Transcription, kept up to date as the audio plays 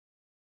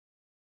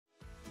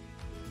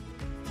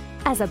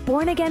As a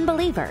born-again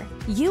believer,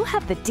 you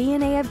have the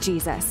DNA of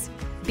Jesus.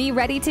 Be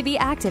ready to be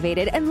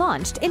activated and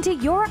launched into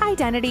your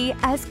identity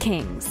as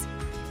kings.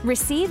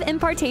 Receive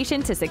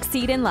impartation to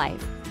succeed in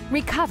life.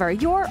 Recover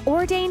your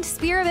ordained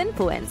sphere of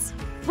influence.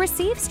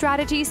 Receive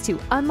strategies to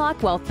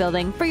unlock wealth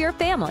building for your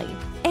family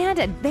and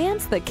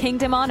advance the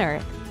kingdom on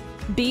earth.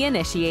 Be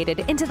initiated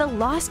into the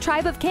lost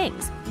tribe of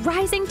kings,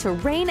 rising to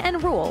reign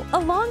and rule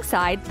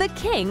alongside the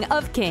King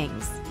of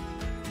Kings.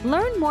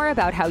 Learn more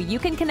about how you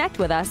can connect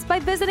with us by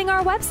visiting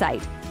our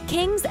website,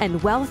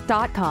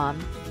 kingsandwealth.com.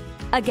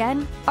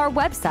 Again, our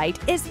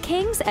website is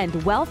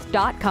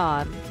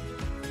kingsandwealth.com.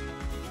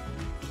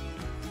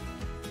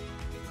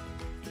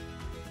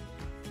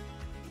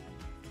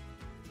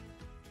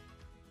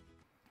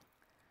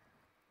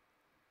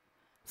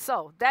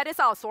 So that is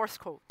our source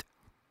code.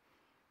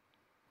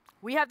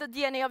 We have the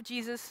DNA of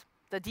Jesus,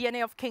 the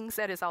DNA of kings,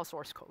 that is our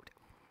source code.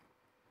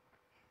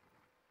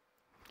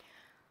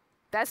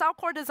 That's our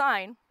core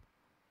design.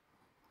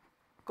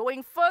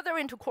 Going further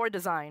into core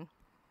design,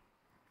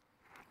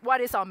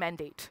 what is our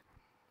mandate?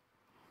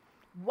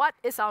 What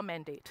is our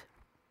mandate?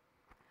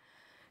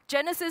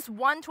 Genesis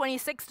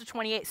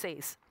 1:26-28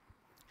 says,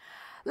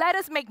 "Let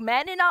us make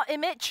man in our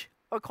image,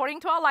 according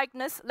to our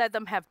likeness. Let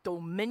them have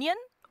dominion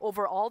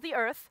over all the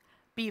earth.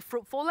 Be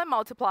fruitful and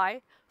multiply.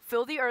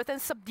 Fill the earth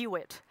and subdue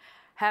it.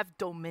 Have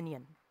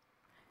dominion.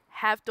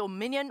 Have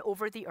dominion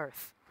over the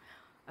earth."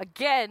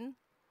 Again,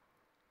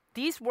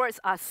 these words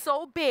are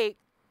so big,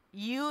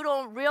 you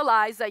don't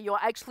realize that you're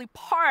actually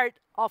part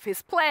of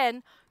his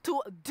plan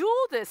to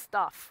do this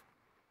stuff.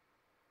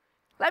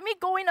 Let me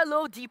go in a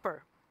little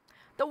deeper.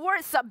 The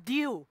word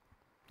subdue.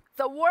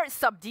 The word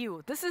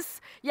subdue. This is,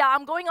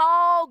 I'm going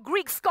all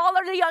Greek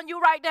scholarly on you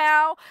right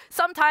now.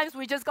 Sometimes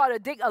we just got to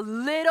dig a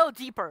little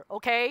deeper,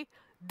 okay?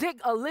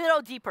 Dig a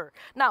little deeper.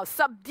 Now,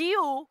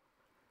 subdue,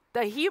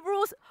 the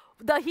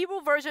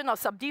Hebrew version of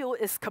subdue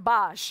is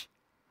kabash,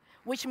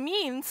 which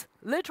means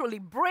literally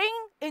bring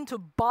into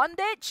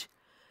bondage,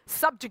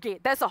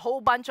 subjugate. There's a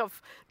whole bunch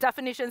of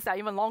definitions that are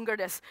even longer.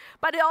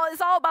 But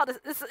it's all about,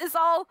 it's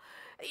all,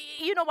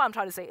 you know what I'm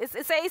trying to say. It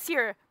says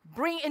here,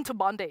 bring into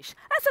bondage.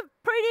 That's a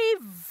pretty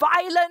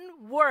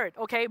violent word,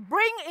 okay?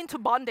 Bring into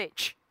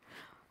bondage.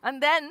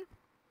 And then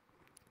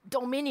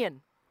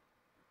dominion.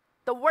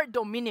 The word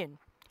dominion.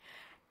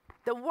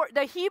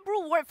 The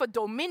Hebrew word for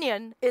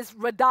dominion is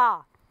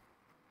radah.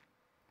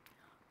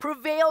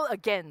 Prevail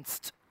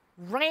against,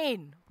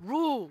 reign,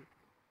 rule.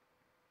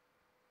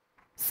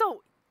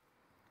 So,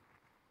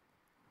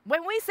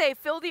 when we say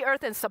fill the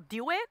earth and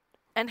subdue it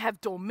and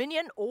have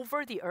dominion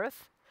over the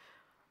earth,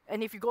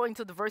 and if you go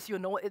into the verse, you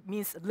know it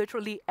means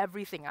literally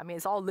everything. I mean,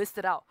 it's all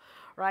listed out,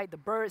 right? The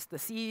birds, the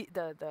sea,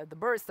 the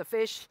birds, the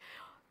fish,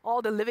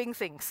 all the living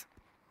things.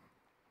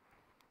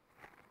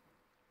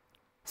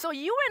 So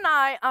you and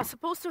I are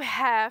supposed to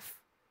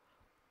have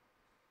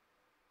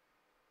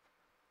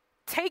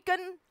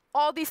taken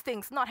all these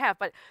things, not have,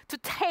 but to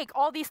take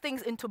all these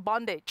things into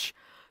bondage,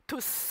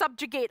 to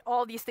subjugate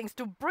all these things,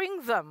 to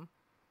bring them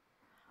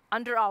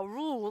under our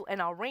rule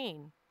and our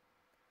reign.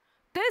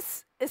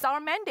 This is our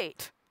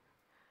mandate.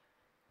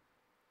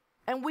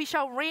 And we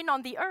shall reign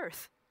on the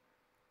earth.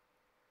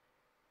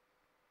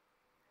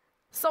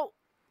 So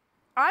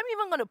I'm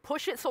even going to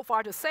push it so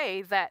far to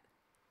say that,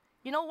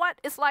 you know what?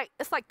 It's like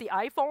the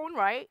iPhone,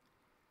 right?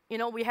 You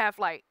know, we have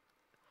like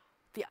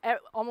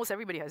almost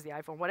everybody has the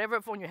iPhone,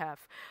 whatever phone you have.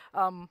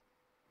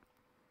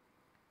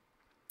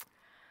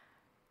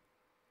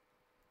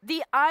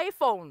 The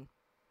iPhone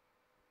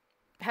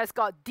has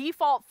got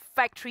default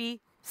factory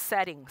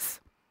settings.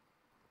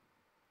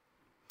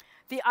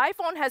 The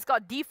iPhone has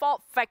got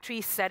default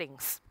factory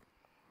settings.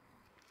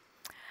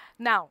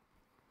 Now,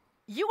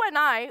 you and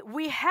I,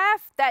 we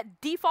have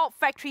that default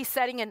factory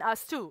setting in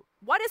us too.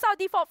 What is our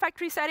default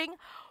factory setting?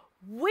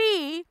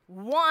 We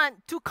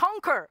want to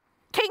conquer.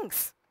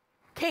 Kings,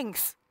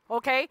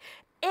 okay?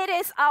 It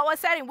is our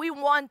setting. We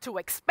want to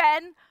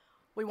expand.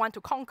 We want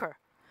to conquer.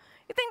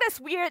 You think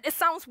that's weird? It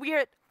sounds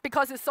weird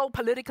because it's so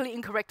politically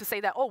incorrect to say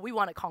that, oh, we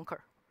want to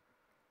conquer.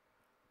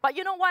 But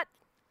you know what?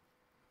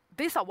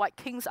 These are what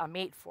kings are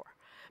made for,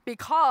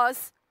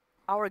 because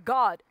our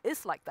God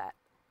is like that.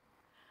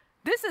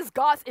 This is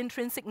God's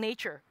intrinsic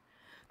nature.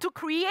 To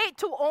create,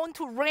 to own,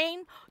 to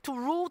reign, to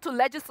rule, to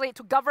legislate,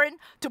 to govern,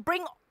 to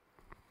bring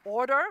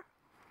order.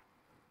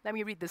 Let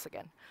me read this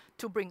again.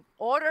 To bring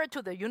order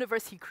to the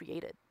universe he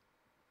created.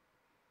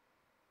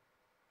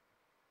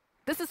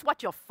 This is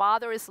what your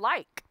Father is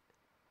like.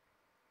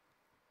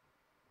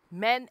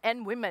 Men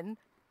and women,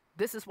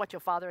 this is what your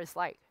Father is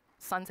like,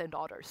 sons and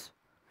daughters.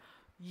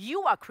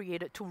 You are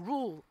created to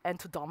rule and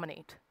to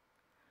dominate.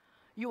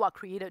 You are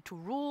created to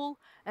rule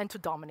and to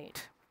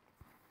dominate.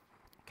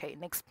 Okay,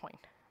 next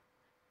point.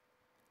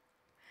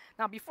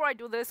 Now, before I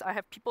do this, I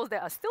have people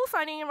that are still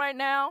signing in right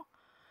now.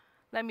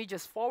 Let me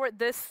just forward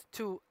this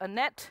to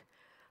Annette.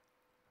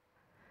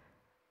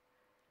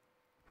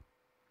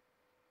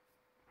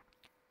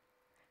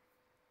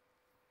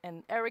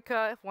 And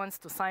Erica wants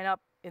to sign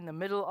up in the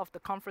middle of the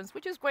conference,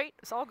 which is great.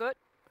 It's all good.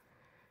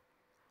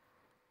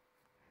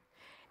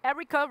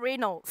 Erica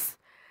Reynolds.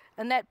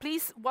 Annette,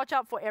 please watch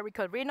out for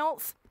Erica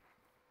Reynolds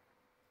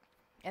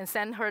and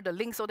send her the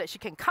link so that she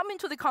can come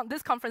into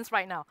this conference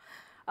right now.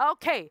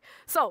 Okay,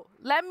 so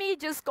let me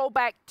just go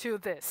back to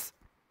this.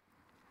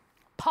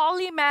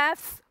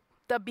 Polymath,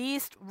 the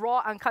beast,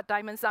 raw, uncut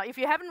diamonds. Now, if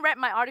you haven't read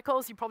my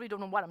articles, you probably don't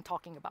know what I'm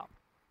talking about.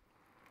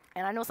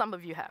 And I know some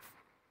of you have.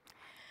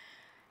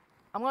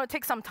 I'm going to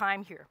take some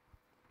time here.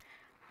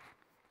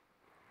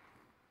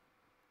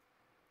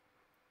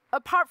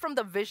 Apart from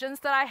the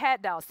visions that I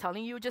had that I was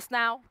telling you just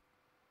now,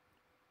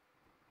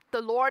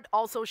 the Lord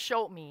also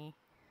showed me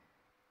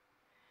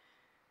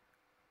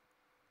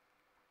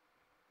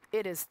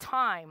it is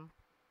time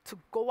to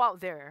go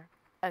out there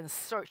and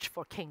search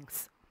for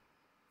kings.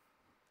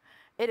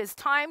 It is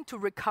time to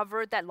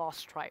recover that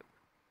lost tribe.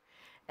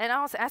 And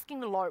I was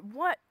asking the Lord,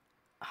 where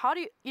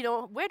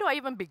do I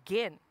even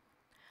begin?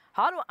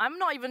 I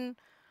don't even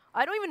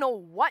know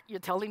what you're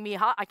telling me.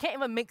 I can't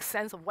even make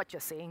sense of what you're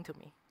saying to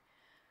me.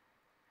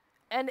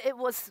 And it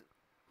was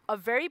a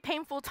very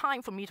painful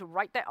time for me to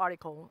write that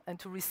article and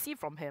to receive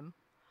from him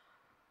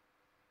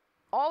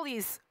all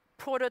these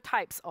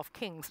prototypes of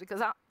kings,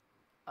 because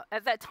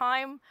at that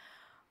time,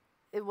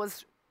 it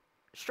was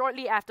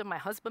shortly after my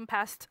husband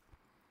passed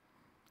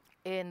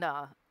in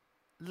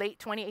late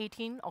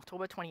 2018,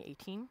 October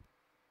 2018.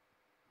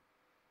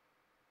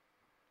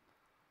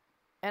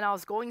 And I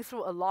was going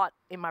through a lot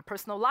in my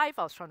personal life.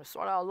 I was trying to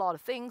sort out a lot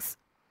of things.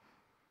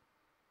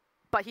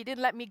 But he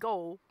didn't let me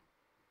go.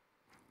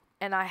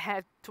 And I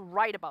had to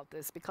write about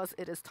this because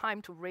it is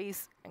time to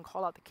raise and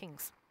call out the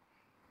kings.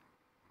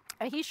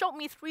 And he showed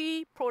me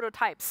 3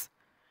 prototypes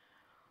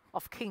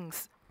of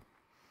kings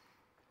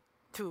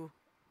to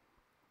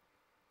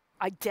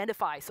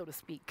identify, so to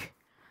speak.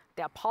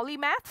 They are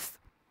polymaths,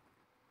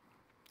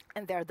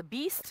 and they're the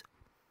beast,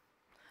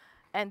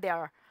 and they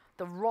are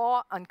the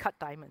raw, uncut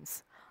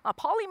diamonds.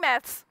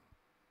 Polymaths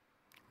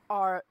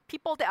are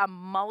people that are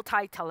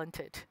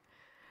multi-talented,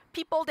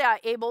 people that are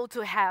able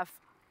to have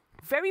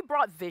very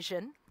broad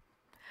vision,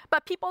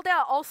 but people that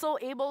are also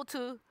able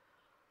to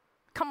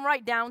come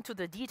right down to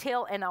the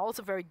detail and are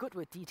also very good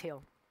with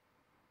detail.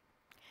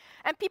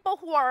 And people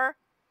who are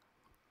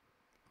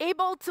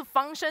able to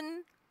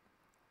function,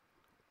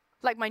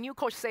 like my new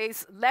coach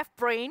says, left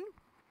brain,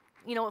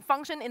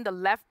 function in the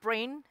left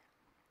brain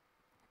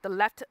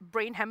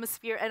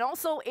hemisphere, and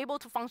also able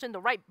to function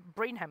the right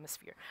brain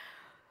hemisphere.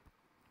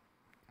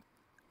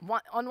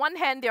 On one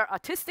hand, they are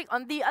artistic.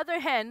 On the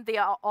other hand, they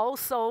are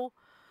also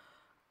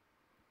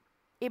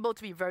able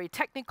to be very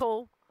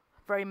technical,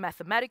 very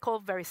mathematical,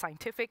 very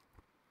scientific,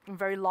 and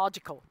very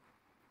logical.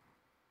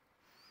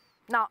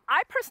 Now,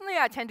 I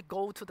tend to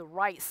go to the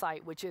right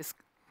side, which is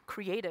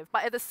creative.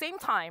 But at the same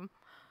time,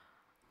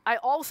 I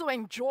also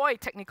enjoy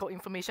technical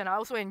information. I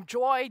also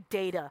enjoy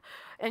data,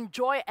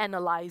 enjoy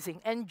analyzing,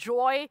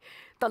 enjoy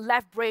the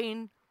left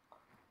brain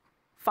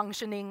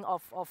functioning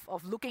of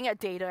looking at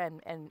data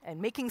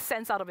and making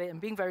sense out of it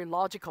and being very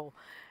logical.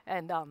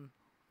 And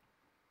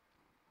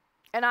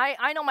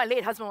I know my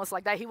late husband was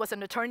like that. He was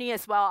an attorney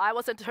as well. I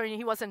was an attorney,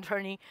 he was an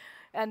attorney.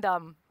 And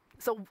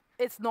so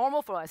it's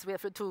normal for us. We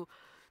have to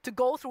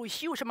go through a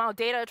huge amount of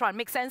data, try and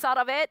make sense out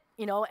of it,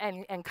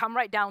 and come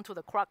right down to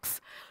the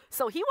crux.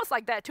 So he was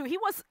like that too. He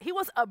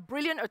was a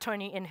brilliant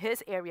attorney in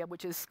his area,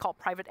 which is called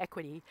private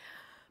equity.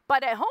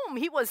 But at home,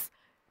 he was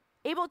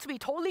able to be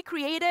totally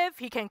creative.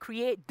 He can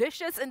create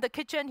dishes in the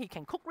kitchen. He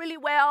can cook really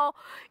well,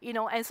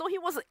 and so he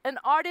was an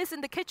artist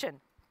in the kitchen.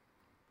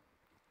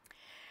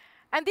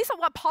 And these are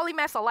what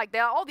polymaths are like.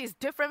 There are all these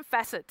different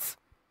facets.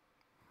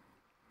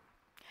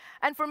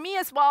 And for me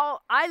as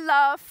well,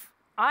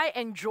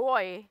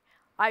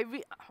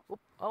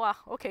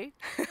 okay.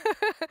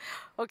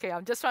 Okay,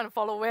 I'm just trying to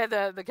follow where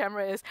the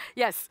camera is.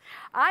 Yes,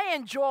 I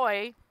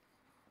enjoy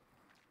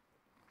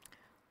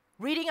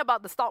reading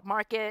about the stock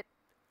market,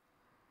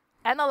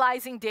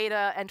 analyzing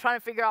data, and trying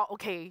to figure out,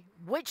 okay,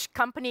 which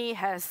company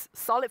has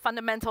solid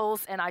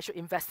fundamentals and I should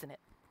invest in it.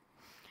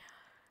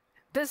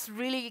 This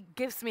really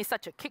gives me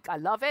such a kick. I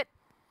love it.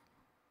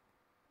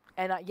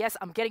 And yes,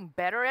 I'm getting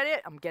better at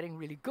it. I'm getting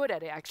really good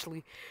at it,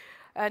 actually.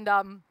 And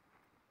on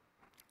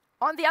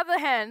the other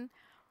hand,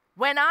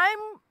 when I'm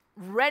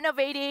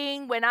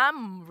renovating, when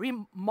I'm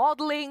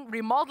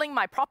remodeling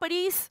my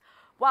properties,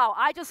 wow,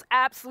 I just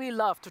absolutely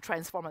love to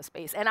transform a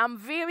space. And I'm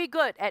very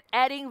good at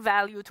adding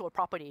value to a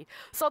property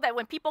so that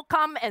when people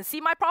come and see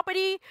my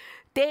property,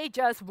 they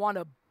just want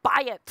to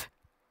buy it.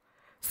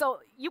 So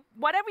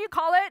whatever you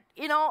call it,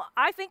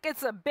 I think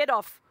it's a bit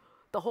of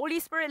the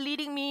Holy Spirit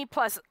leading me,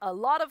 plus a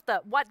lot of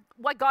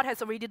what God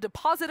has already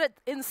deposited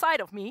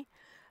inside of me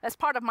as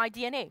part of my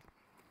DNA.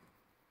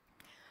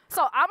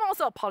 So I'm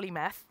also a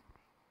polymath.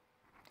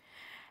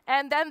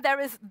 And then there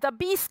is the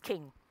Beast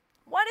King.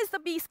 What is the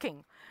Beast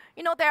King?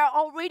 There are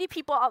already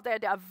people out there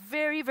that are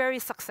very, very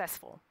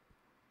successful,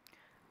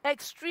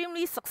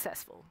 extremely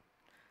successful,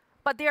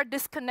 but they are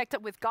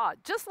disconnected with God,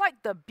 just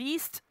like the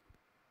beast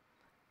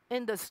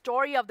in the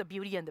story of the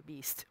Beauty and the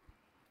Beast.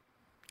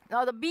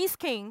 Now, the Beast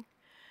King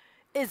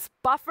is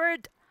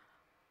buffered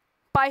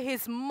by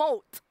his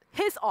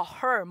or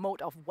her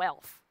moat of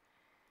wealth.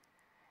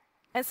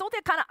 And so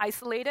they're kind of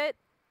isolated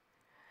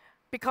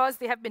because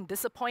they have been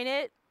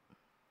disappointed,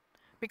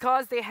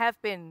 because they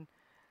have been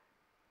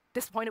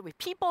disappointed with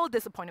people,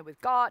 disappointed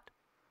with God.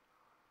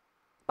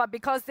 But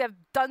because they've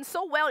done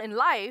so well in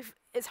life,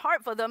 it's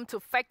hard for them to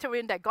factor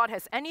in that God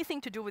has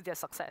anything to do with their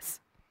success.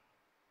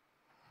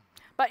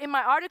 But in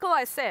my article,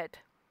 I said,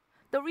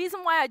 the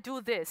reason why I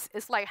do this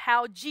is like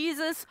how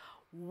Jesus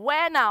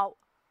went out,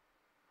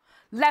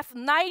 left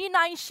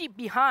 99 sheep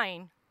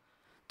behind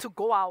to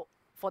go out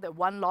for that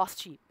one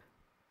lost sheep.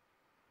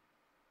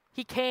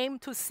 He came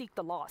to seek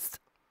the lost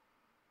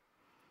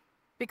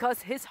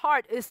because his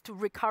heart is to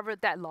recover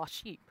that lost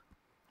sheep.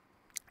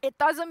 It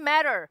doesn't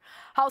matter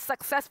how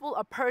successful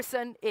a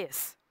person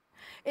is.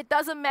 It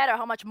doesn't matter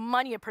how much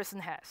money a person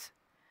has.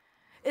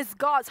 It's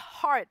God's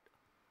heart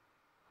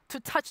to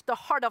touch the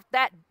heart of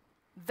that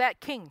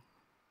king.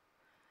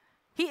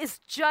 He is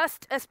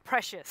just as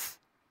precious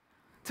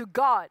to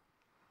God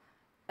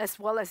as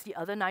well as the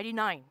other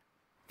 99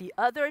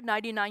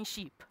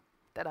 sheep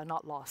that are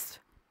not lost.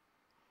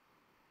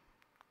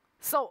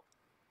 So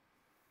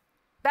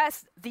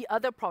that's the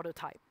other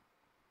prototype,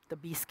 the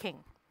beast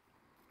king.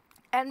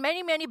 And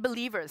many, many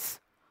believers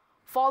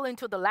fall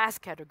into the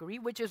last category,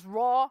 which is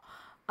raw,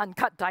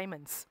 uncut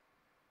diamonds.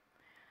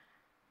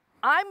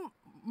 I'm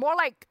more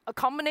like a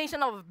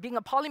combination of being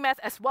a polymath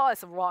as well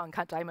as a raw,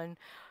 uncut diamond,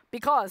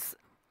 because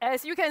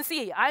as you can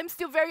see, I'm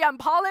still very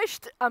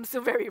unpolished, I'm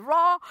still very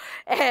raw,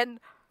 and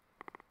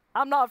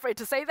I'm not afraid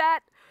to say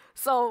that.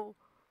 So,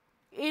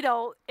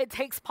 it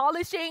takes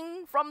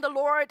polishing from the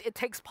Lord, it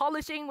takes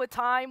polishing with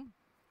time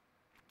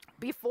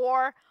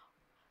before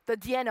the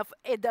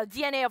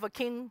DNA of a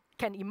king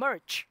can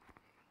emerge.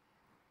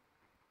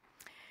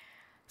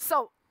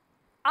 So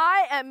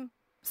I am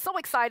so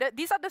excited.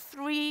 These are the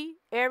three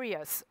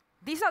areas.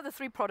 These are the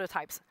three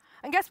prototypes.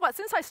 And guess what?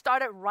 Since I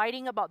started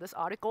writing about this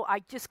article,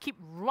 I just keep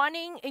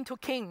running into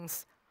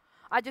kings.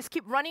 I just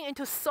keep running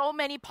into so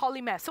many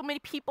polymaths. So many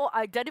people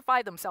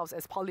identify themselves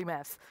as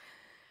polymaths.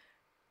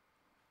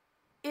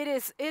 It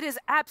is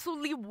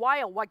absolutely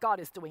wild what God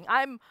is doing.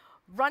 I'm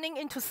running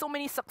into so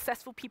many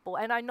successful people,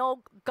 and I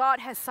know God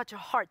has such a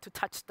heart to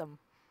touch them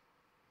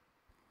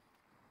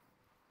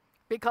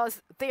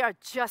because they are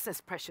just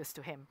as precious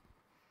to Him.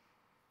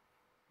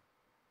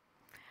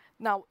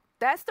 Now,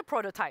 that's the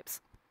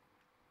prototypes.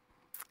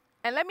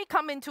 And let me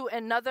come into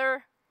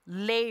another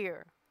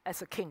layer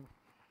as a king.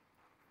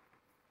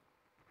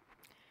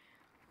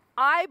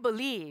 I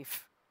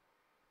believe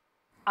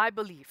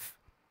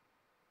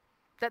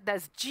that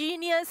there's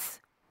genius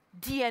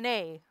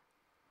DNA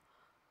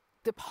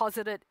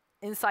deposited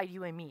inside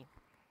you and me.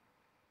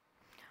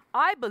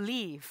 I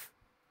believe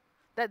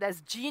that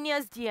there's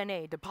genius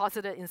DNA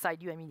deposited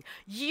inside you and me.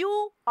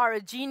 You are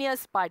a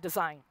genius by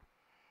design.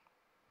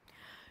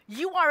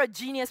 You are a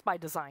genius by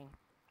design.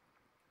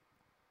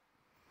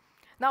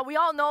 Now, we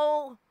all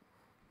know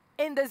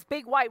in this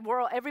big wide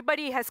world,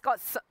 everybody has got,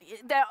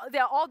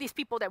 there are all these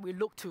people that we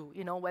look to,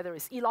 whether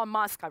it's Elon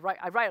Musk. I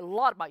write a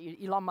lot about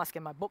Elon Musk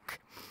in my book,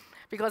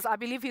 because I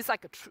believe he's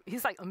like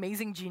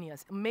amazing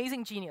genius.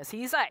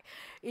 He's like,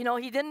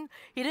 he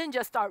didn't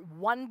just start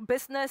one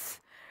business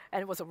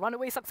and it was a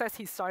runaway success.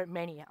 He started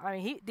many. I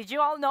mean, did you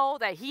all know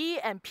that he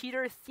and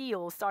Peter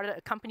Thiel started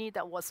a company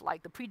that was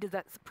like the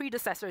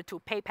predecessor to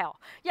PayPal?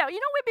 Yeah,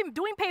 we've been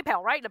doing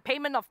PayPal, right? The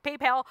payment of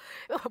PayPal.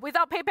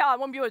 Without PayPal, I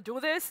won't be able to do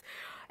this.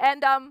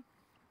 And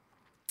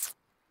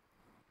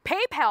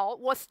PayPal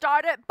was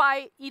started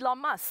by Elon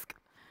Musk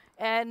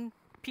and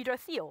Peter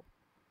Thiel.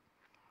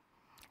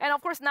 And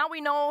of course, now we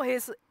know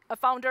he's the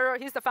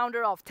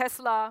founder of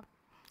Tesla.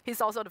 He's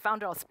also the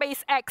founder of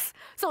SpaceX.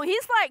 So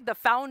he's like the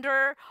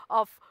founder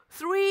of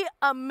 3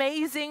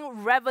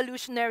 amazing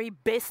revolutionary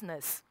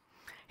business.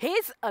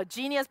 He's a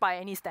genius by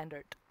any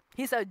standard.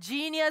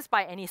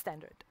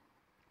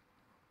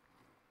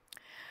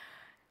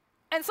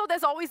 And so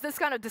there's always this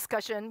kind of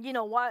discussion,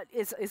 what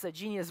is a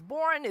genius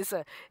born? Is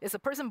a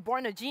person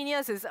born a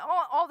genius? Is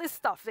all this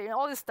stuff,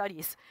 all these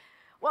studies.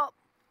 Well,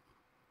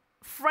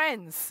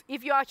 friends,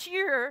 if you are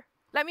here,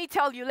 let me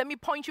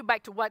point you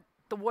back to what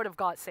the Word of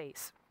God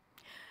says.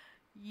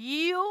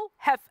 You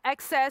have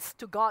access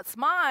to God's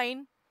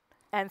mind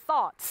and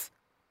thoughts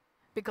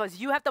because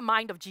you have the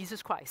mind of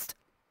Jesus Christ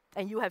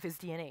and you have His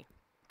DNA.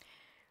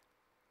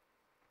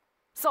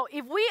 So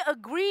if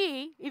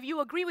you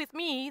agree with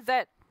me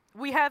that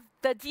we have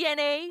the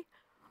DNA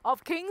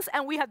of kings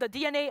and we have the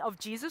DNA of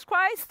Jesus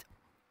Christ,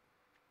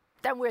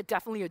 then we're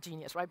definitely a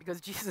genius, right? Because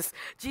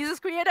Jesus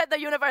created the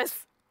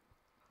universe.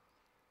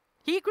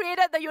 He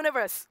created the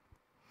universe.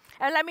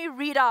 And let me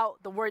read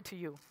out the word to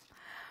you.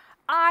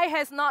 Eye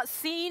has not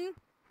seen,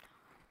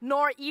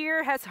 nor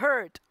ear has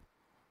heard.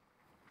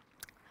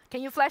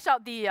 Can you flash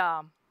out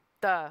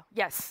the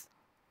yes?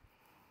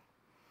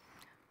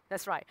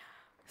 That's right.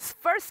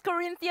 1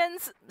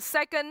 Corinthians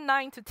 2,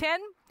 9 to 10.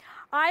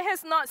 Eye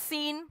has not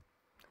seen,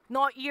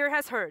 nor ear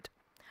has heard,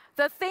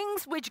 the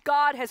things which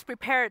God has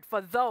prepared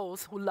for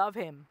those who love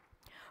Him.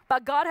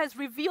 But God has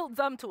revealed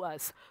them to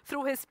us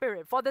through His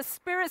Spirit. For the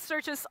Spirit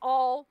searches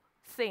all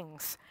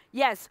things.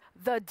 Yes,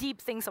 the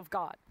deep things of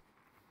God.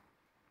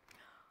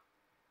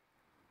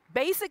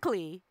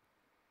 Basically,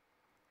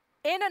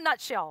 in a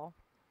nutshell,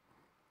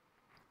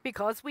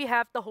 because we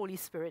have the Holy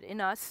Spirit in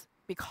us,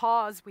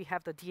 because we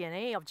have the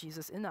DNA of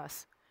Jesus in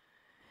us,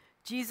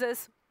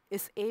 Jesus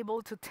is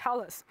able to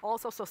tell us all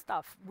sorts of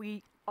stuff.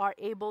 We are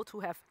able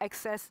to have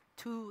access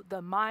to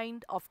the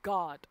mind of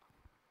God.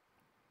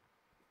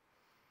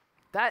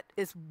 That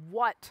is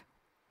what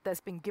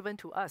that's been given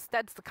to us.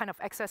 That's the kind of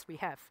access we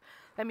have.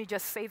 Let me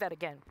just say that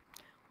again.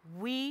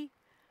 We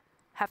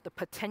have the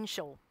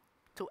potential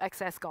to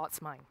access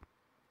God's mind.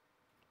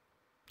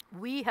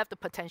 We have the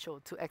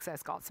potential to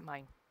access God's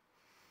mind.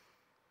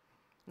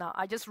 Now,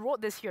 I just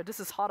wrote this here. This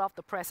is hot off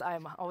the press.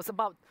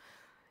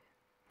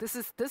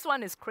 This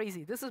one is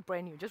crazy. This is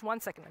brand new. Just 1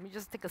 second. Let me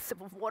just take a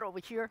sip of water over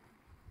here.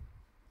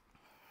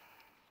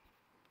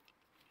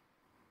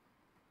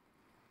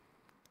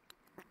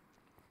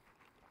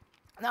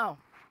 Now,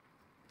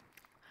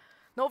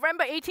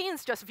 November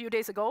 18th, just a few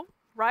days ago,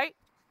 right?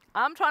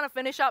 I'm trying to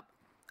finish up.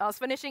 I was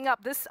finishing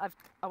up this.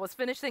 I was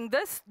finishing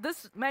this.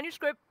 This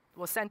manuscript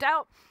was sent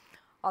out.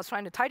 I was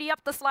trying to tidy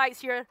up the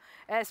slides here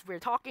as we're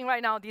talking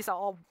right now. These are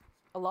all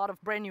a lot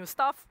of brand new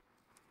stuff,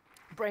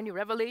 brand new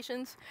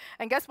revelations.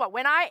 And guess what?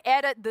 When I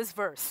added this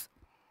verse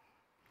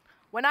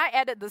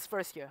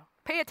here,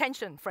 pay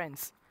attention,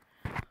 friends.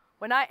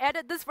 When I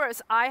added this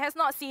verse, eye has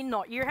not seen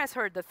nor ear has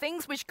heard the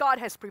things which God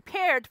has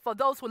prepared for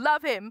those who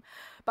love him,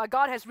 but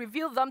God has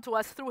revealed them to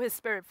us through his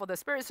Spirit. For the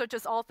Spirit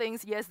searches all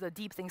things, yes, the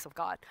deep things of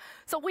God.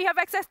 So we have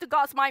access to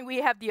God's mind.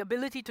 We have the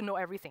ability to know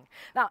everything.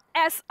 Now,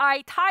 as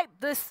I type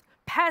this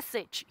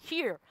passage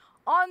here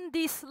on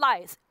these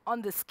slides,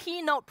 on this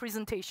keynote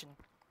presentation,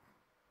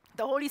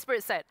 the Holy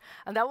Spirit said,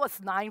 and that was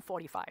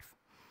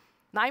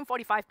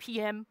 9:45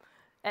 p.m.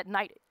 at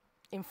night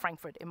in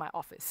Frankfurt in my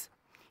office.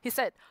 He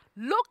said,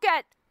 look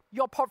at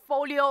your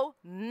portfolio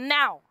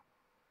now.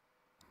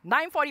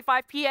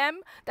 9:45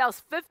 p.m., that was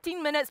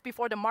 15 minutes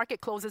before the market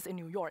closes in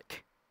New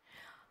York.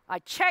 I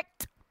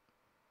checked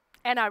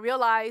and I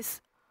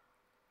realized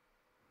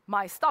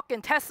my stock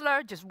in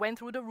Tesla just went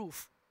through the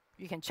roof.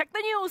 You can check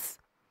the news.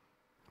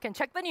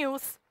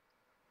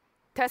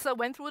 Tesla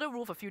went through the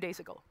roof a few days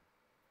ago.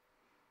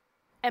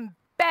 And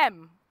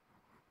bam,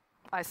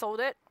 I sold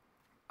it.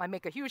 I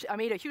made a huge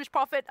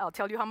profit. I'll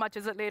tell you how much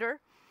is it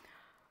later.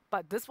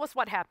 But this was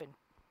what happened.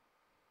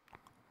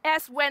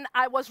 As when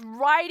I was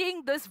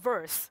writing this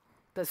verse,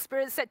 the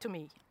Spirit said to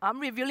me, I'm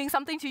revealing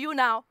something to you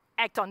now.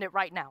 Act on it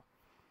right now.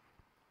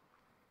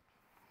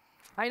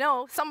 I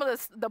know some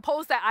of the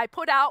posts that I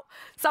put out,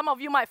 some of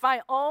you might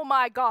find, oh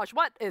my gosh,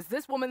 what is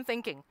this woman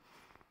thinking?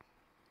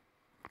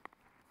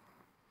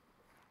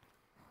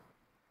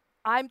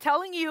 I'm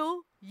telling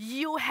you,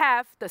 you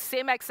have the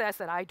same access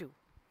that I do.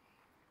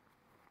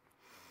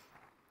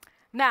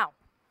 Now,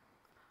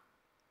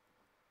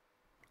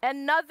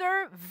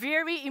 another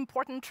very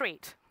important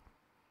trait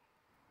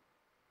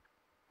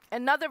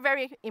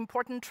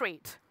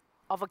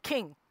of a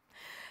king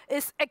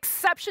is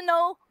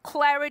exceptional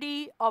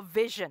clarity of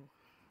vision.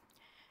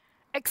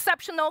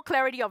 Exceptional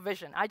clarity of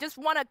vision. I just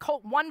want to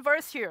quote one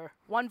verse here,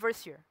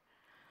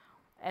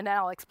 and then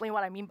I'll explain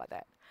what I mean by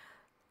that.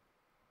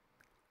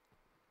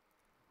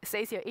 It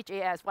says here,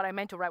 H-A-S, what I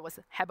meant to write was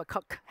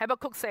Habakkuk.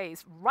 Habakkuk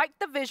says, write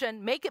the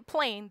vision, make it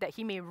plain that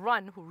he may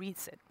run who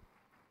reads it.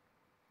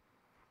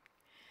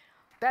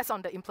 That's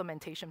on the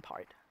implementation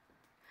part.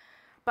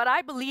 But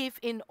I believe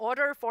in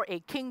order for a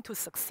king to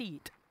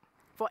succeed,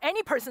 for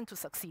any person to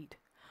succeed,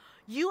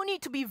 you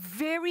need to be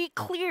very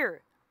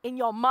clear in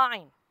your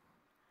mind.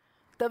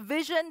 The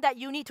vision that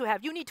you need to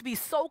have, you need to be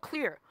so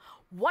clear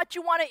what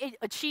you want to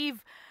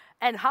achieve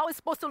and how it's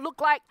supposed to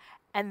look like,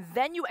 and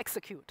then you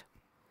execute.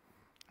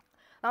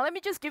 Now, let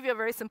me just give you a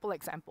very simple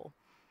example.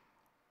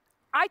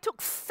 I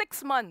took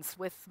 6 months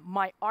with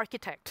my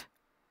architect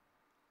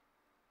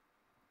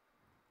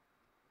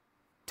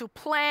to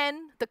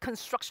plan the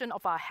construction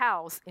of our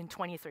house in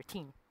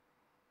 2014.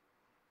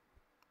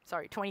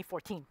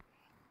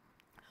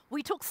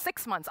 We took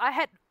 6 months. I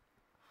had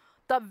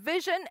the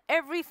vision,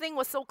 everything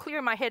was so clear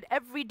in my head,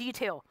 every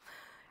detail,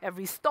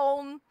 every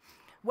stone,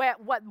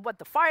 what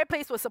the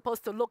fireplace was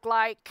supposed to look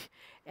like,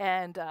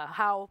 and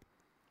how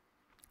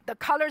the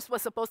colors were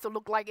supposed to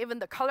look like. Even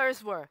the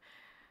colors were,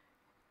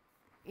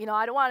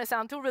 I don't want to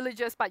sound too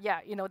religious, but yeah,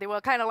 they were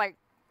kind of like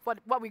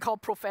what we call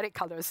prophetic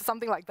colors,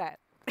 something like that.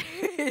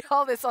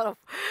 All this sort of,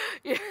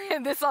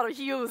 this sort of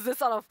hues,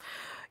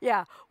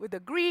 with the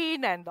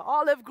green and the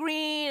olive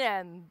green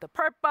and the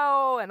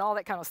purple and all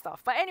that kind of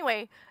stuff. But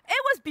anyway,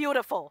 it was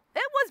beautiful.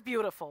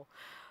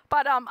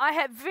 But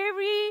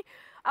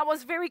I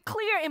was very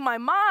clear in my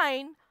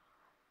mind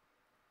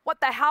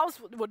what the house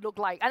would look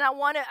like, and I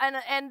wanted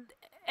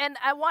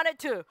I wanted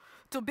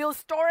to build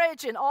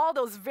storage in all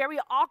those very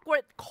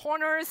awkward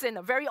corners in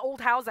a very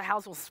old house. The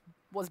house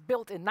was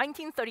built in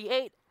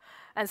 1938,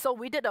 and so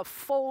we did a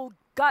full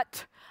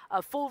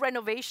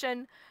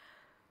renovation.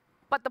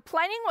 But the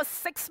planning was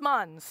 6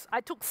 months.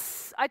 I took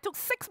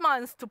 6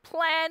 months to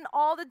plan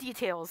all the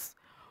details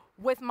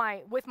with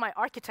my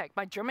architect,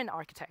 my German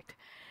architect.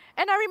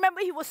 And I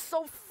remember he was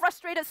so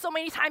frustrated so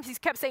many times. He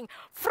kept saying,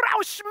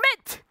 Frau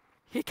Schmidt.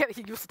 He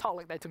used to talk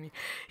like that to me.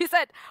 He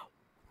said,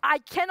 I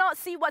cannot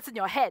see what's in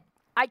your head.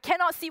 I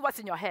cannot see what's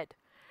in your head.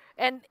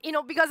 And,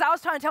 because I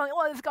was trying to tell him,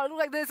 it's got to look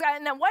like this,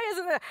 and then why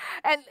isn't it?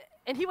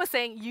 And he was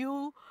saying,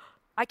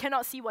 I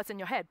cannot see what's in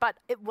your head. But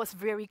it was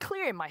very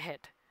clear in my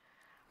head.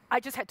 I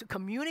just had to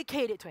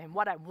communicate it to him,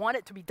 what I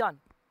wanted to be done.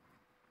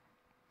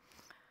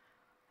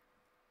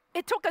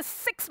 It took us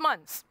 6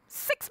 months.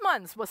 6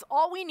 months was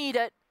all we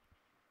needed.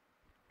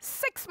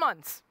 6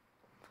 months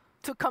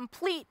to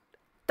complete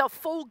the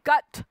full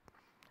gut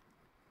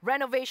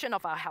renovation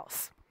of our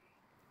house.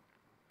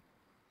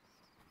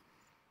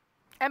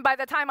 And by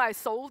the time I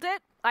sold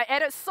it, I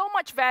added so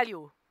much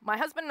value. My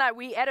husband and I,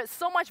 we added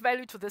so much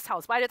value to this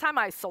house. By the time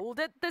I sold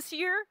it this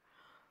year,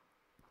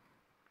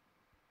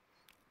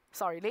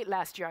 late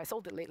last year, I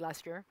sold it late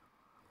last year,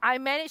 I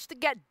managed to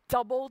get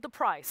double the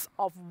price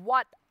of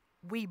what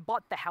we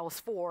bought the house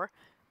for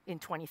in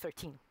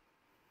 2013.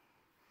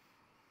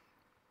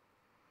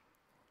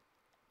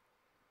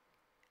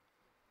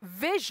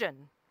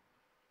 Vision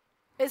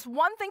is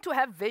one thing to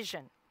have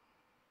vision.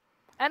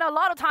 And a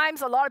lot of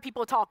times, a lot of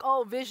people talk,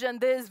 vision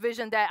this,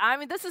 vision that. I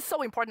mean, this is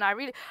so important.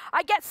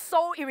 I get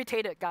so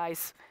irritated,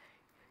 guys.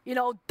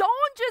 Don't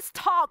just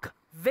talk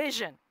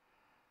vision.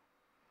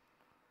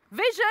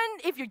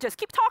 Vision, if you just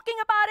keep talking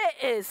about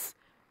it, is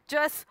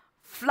just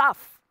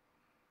fluff.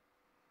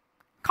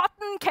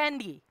 Cotton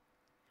candy.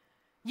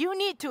 You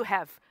need to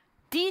have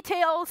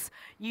details,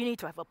 you need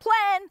to have a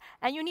plan,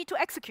 and you need to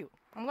execute.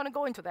 I'm going to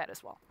go into that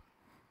as well.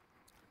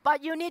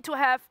 But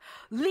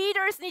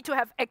leaders need to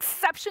have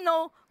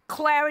exceptional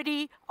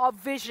clarity of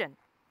vision.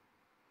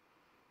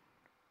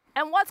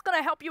 And what's going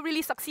to help you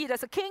really succeed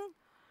as a king?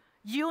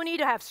 You need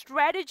to have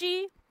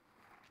strategy.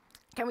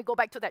 Can we go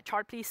back to that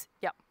chart, please?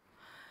 Yeah.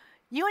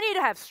 You need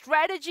to have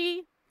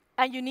strategy,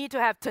 and you need to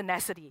have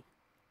tenacity.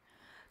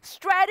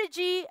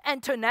 Strategy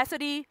and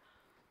tenacity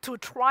to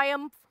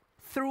triumph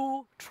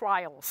through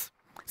trials.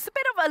 It's a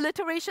bit of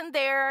alliteration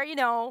there,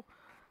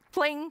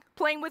 playing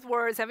with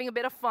words, having a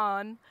bit of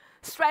fun.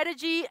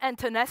 Strategy and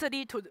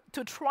tenacity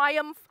to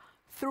triumph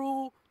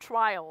through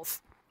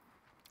trials.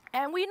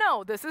 And we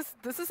know this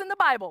is in the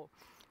Bible.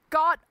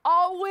 God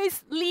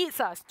always leads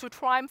us to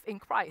triumph in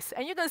Christ.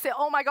 And you're going to say,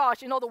 oh my gosh,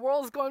 the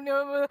world's going,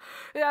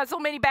 so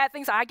many bad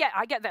things. I get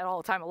that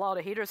all the time. A lot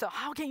of haters say,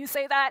 how can you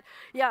say that?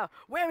 Yeah,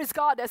 where is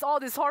God? There's all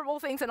these horrible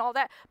things and all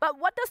that. But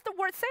what does the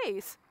word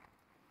say?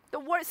 The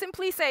word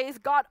simply says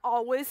God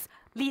always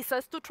leads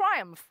us to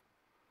triumph.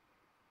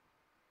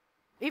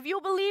 If you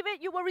believe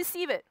it, you will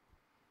receive it.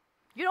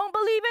 You don't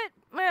believe it?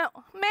 Well,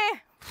 meh.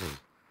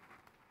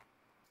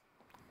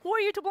 Who are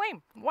you to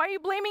blame? Why are you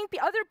blaming the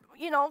other,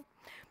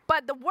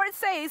 But the word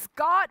says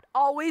God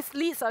always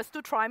leads us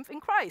to triumph in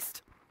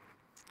Christ.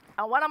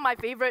 And one of my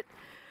favorite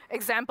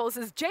examples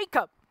is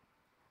Jacob.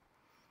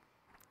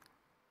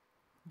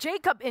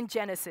 Jacob in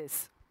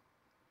Genesis.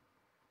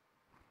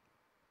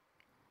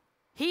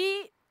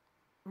 He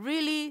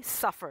really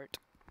suffered.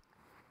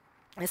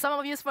 And some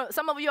of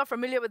you are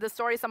familiar with the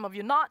story, some of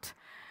you not.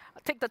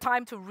 Take the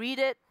time to read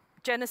it,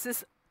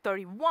 Genesis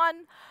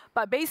 31.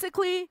 But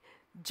basically,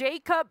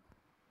 Jacob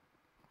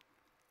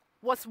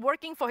was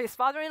working for his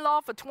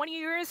father-in-law for 20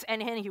 years,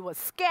 and then he was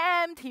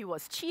scammed, he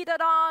was cheated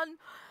on.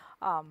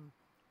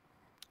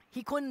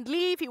 He couldn't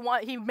leave.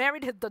 He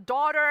married the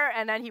daughter,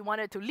 and then he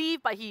wanted to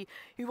leave, but he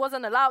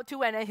wasn't allowed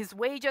to, and then his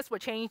wages were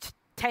changed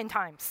 10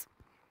 times.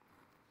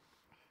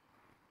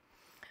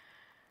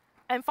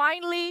 And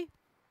finally,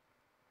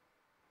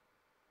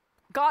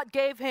 God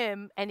gave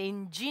him an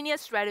ingenious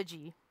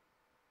strategy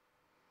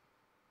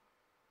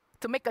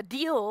to make a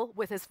deal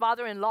with his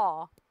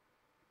father-in-law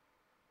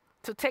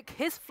to take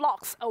his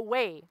flocks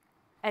away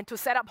and to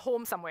set up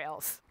home somewhere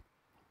else.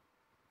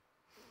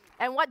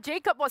 And what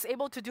Jacob was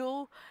able to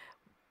do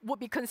would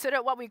be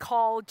considered what we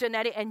call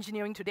genetic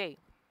engineering today.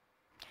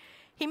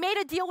 He made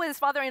a deal with his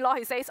father-in-law.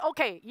 He says,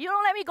 okay, you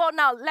don't let me go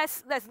now.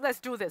 Let's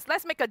do this.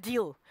 Let's make a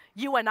deal,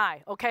 you and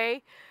I,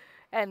 okay?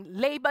 And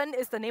Laban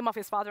is the name of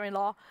his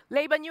father-in-law.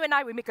 Laban, you and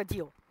I, we make a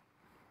deal.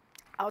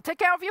 I'll take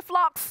care of your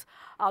flocks.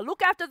 I'll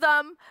look after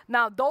them.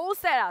 Now, those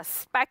that are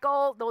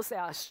speckled, those that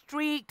are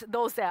streaked,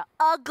 those that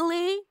are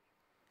ugly,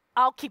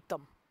 I'll keep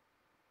them.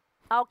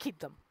 I'll keep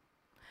them.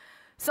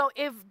 So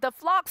if the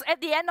flocks at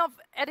the end of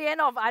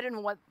I don't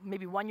know what,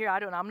 maybe 1 year, I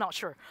don't know, I'm not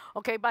sure.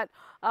 Okay, but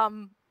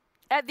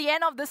at the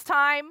end of this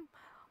time,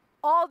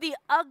 all the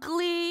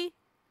ugly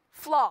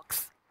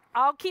flocks,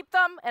 I'll keep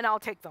them and I'll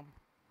take them.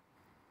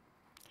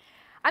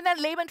 And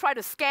then Laban tried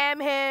to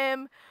scam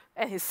him,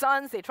 and his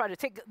sons, they try to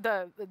take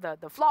the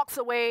flocks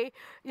away,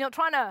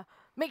 trying to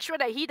make sure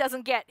that he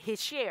doesn't get his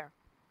share.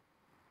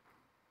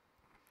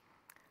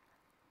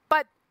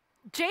 But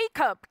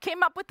Jacob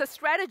came up with a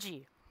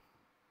strategy,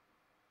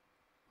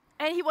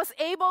 and he was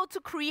able to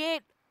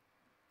create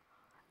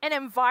an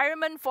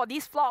environment for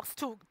these flocks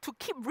to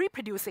keep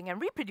reproducing and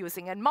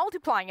reproducing and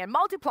multiplying and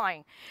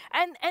multiplying.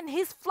 And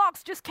his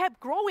flocks just kept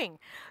growing.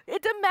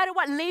 It didn't matter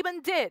what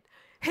Laban did.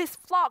 His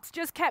flocks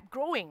just kept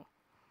growing.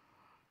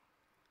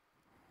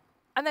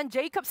 And then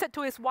Jacob said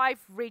to his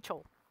wife,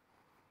 Rachel,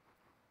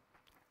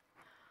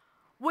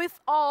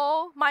 With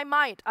all my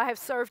might I have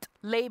served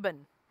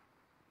Laban.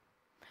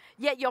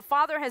 Yet your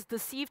father has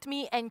deceived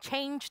me and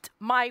changed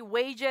my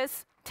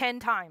wages 10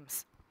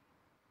 times.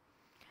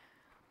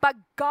 But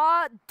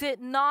God did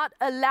not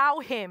allow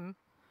him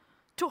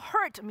to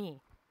hurt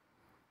me.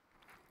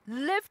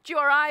 Lift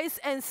your eyes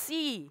and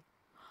see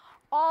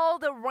all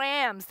the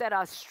rams that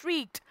are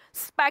streaked,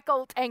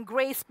 speckled, and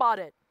gray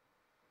spotted.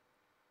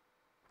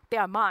 They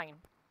are mine.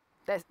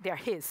 They're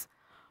his.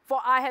 For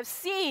I have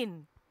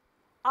seen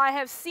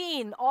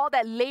all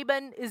that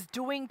Laban is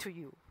doing to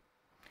you.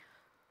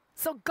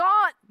 So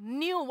God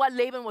knew what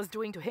Laban was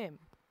doing to him.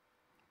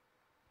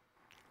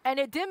 And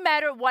it didn't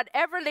matter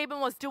whatever Laban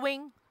was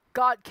doing,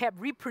 God kept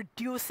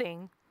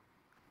reproducing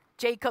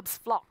Jacob's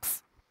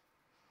flocks.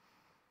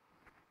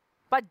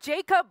 But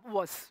Jacob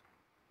was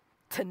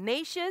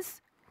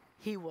tenacious,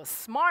 he was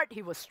smart,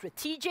 he was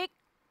strategic,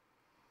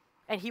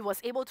 and he was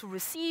able to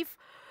receive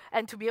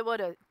and to be able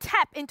to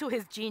tap into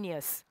his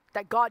genius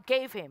that God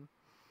gave him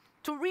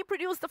to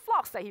reproduce the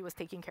flocks that he was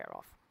taking care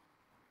of.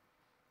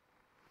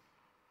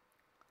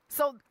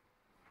 So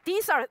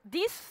these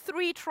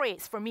 3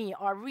 traits for me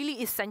are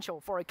really essential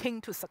for a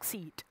king to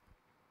succeed.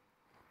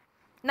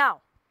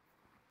 Now,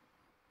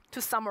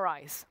 to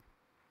summarize,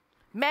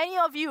 many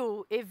of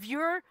you, if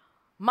you're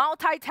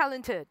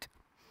multi-talented,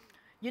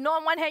 you know,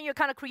 on one hand, you're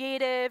kind of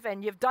creative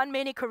and you've done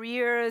many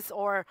careers,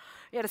 or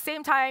at the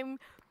same time,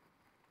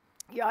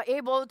 you're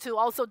able to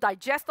also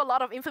digest a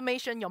lot of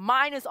information. Your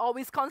mind is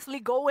always constantly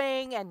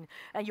going and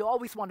you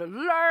always want to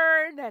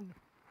learn, and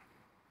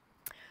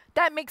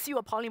that makes you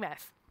a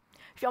polymath.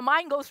 If your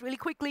mind goes really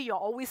quickly, you're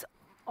always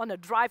on a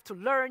drive to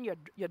learn,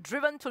 you're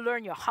driven to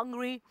learn, you're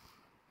hungry,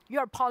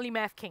 you're a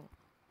polymath king.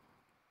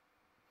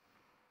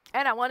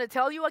 And I want to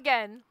tell you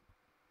again,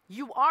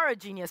 you are a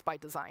genius by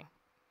design.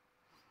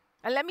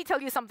 And let me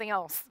tell you something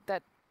else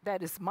that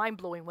is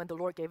mind-blowing when the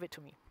Lord gave it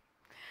to me.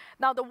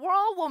 Now, the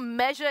world will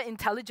measure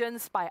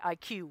intelligence by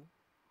IQ,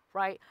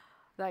 right?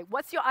 Like,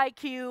 what's your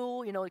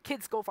IQ? You know,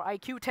 kids go for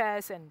IQ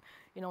tests and,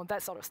 you know,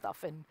 that sort of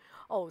stuff. And,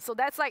 so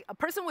that's like a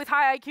person with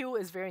high IQ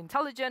is very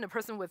intelligent. A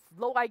person with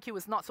low IQ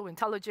is not so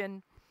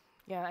intelligent.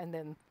 Yeah, and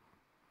then,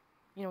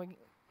 you know,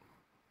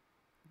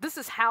 this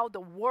is how the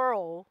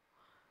world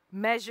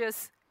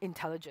measures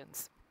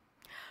intelligence.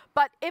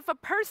 But if a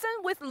person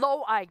with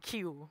low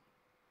IQ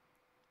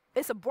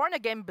is a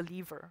born-again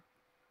believer,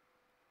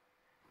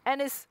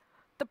 and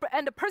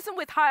the person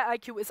with high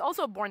IQ is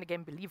also a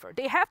born-again believer,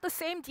 they have the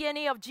same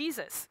DNA of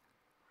Jesus.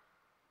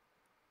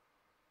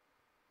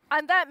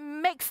 And that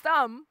makes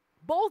them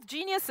both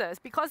geniuses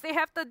because they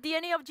have the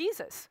DNA of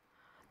Jesus.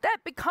 That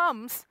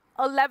becomes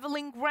a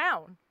leveling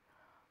ground.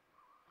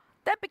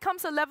 That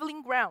becomes a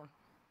leveling ground.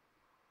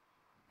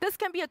 This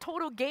can be a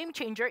total game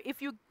changer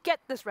if you get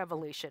this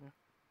revelation.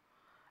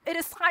 It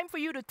is time for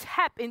you to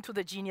tap into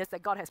the genius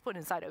that God has put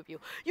inside of you.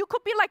 You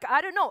could be like,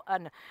 I don't know,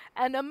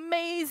 an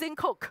amazing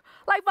cook.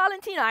 Like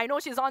Valentina, I know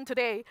she's on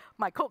today,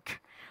 my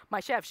cook, my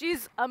chef.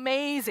 She's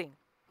amazing.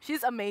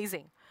 She's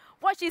amazing.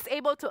 What she's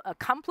able to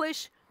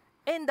accomplish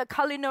in the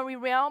culinary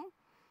realm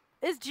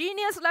is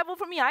genius level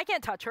for me. I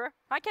can't touch her.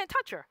 I can't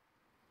touch her.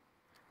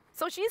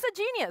 So she's a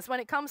genius when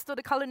it comes to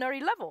the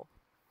culinary level.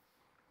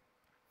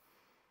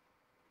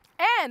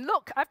 And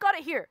look, I've got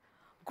it here.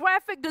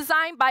 Graphic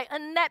design by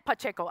Annette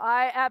Pacheco.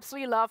 I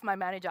absolutely love my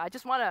manager. I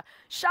just want to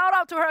shout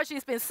out to her.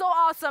 She's been so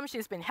awesome.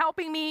 She's been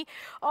helping me.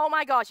 Oh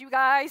my gosh, you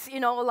guys, you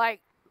know, like,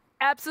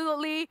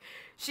 absolutely.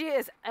 She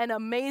is an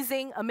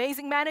amazing,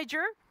 amazing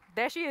manager.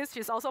 There she is.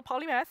 She's also a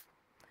polymath.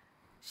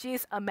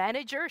 She's a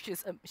manager.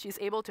 She's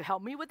able to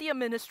help me with the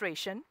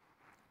administration,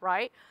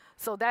 right?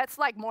 So that's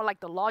like more like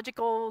the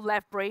logical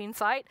left brain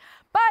side.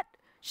 But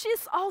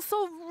she's also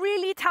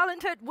really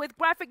talented with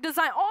graphic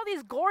design. All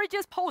these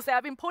gorgeous posts that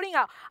I've been putting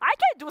out. I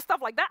can't do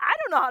stuff like that. I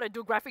don't know how to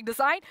do graphic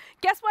design.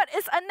 Guess what?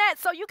 It's Annette.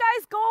 So you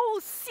guys go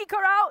seek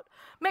her out.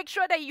 Make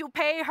sure that you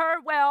pay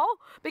her well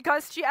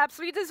because she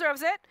absolutely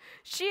deserves it.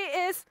 She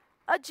is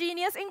a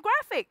genius in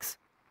graphics.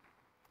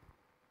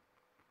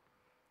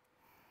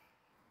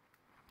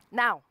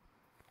 Now,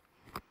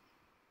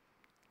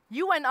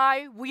 you and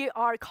I, we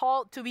are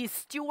called to be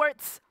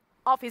stewards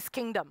of his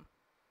kingdom.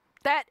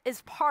 That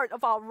is part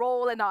of our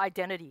role and our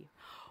identity.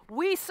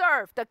 We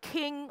serve the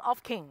King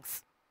of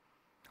Kings.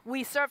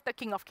 We serve the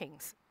King of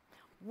Kings.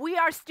 We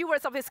are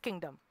stewards of his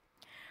kingdom.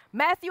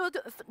 Matthew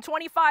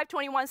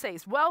 25:21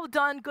 says, "Well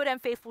done, good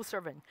and faithful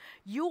servant.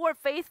 You were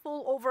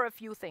faithful over a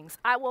few things.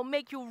 I will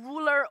make you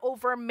ruler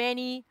over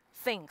many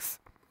things."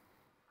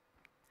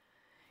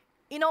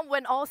 You know,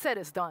 when all said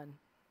is done,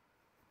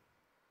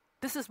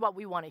 this is what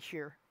we want to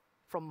hear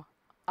from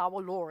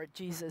our Lord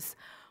Jesus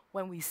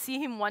when we see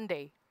him one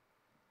day.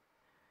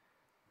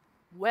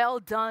 Well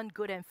done,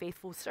 good and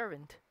faithful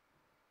servant.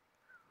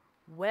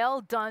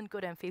 Well done,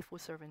 good and faithful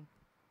servant.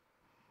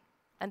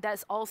 And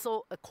that's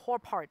also a core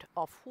part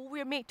of who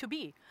we're made to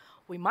be.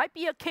 We might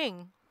be a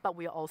king, but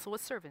we are also a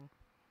servant.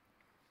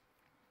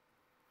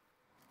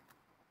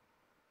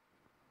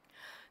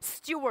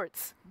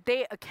 Stewards,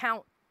 they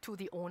account to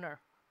the owner.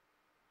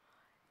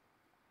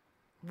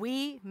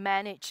 We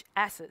manage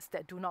assets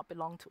that do not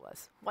belong to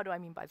us. What do I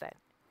mean by that?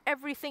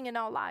 Everything in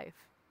our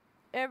life,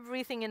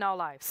 everything in our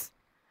lives,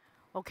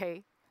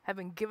 okay, have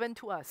been given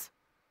to us.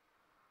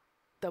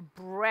 The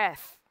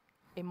breath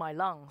in my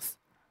lungs,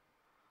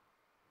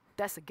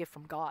 that's a gift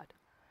from God.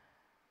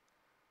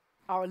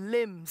 Our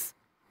limbs,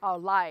 our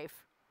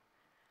life,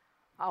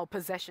 our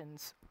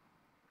possessions.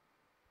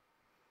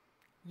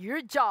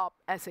 Your job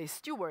as a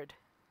steward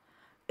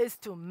is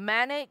to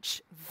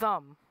manage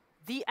them.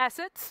 The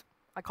assets,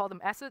 I call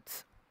them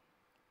assets,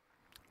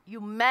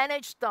 you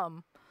manage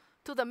them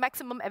to the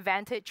maximum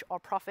advantage or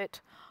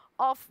profit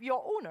of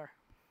your owner.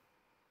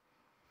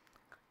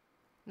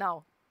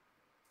 Now,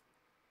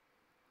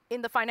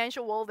 in the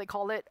financial world, they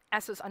call it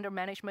assets under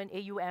management,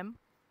 AUM.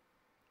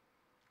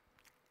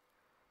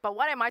 But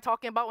what am I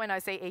talking about when I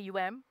say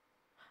AUM?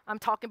 I'm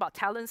talking about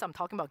talents, I'm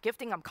talking about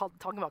gifting, I'm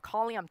talking about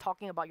calling, I'm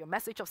talking about your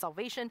message of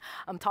salvation,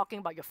 I'm talking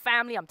about your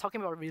family, I'm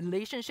talking about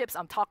relationships,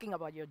 I'm talking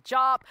about your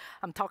job,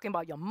 I'm talking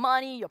about your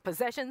money, your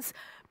possessions,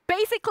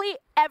 basically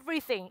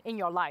everything in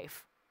your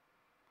life.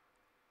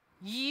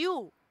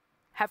 You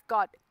have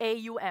got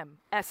AUM,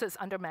 assets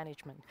under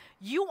management.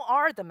 You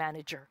are the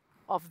manager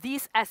of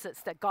these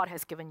assets that God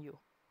has given you.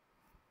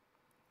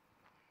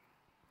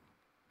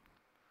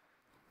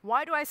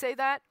 Why do I say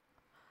that?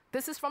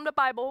 This is from the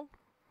Bible.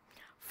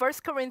 1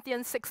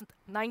 Corinthians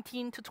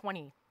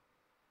 6:19-20.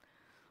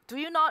 Do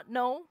you not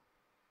know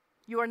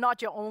you are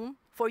not your own,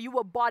 for you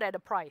were bought at a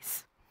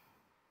price?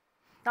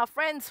 Now,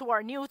 friends who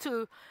are new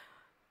to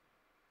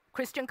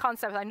Christian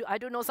concepts, I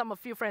do know some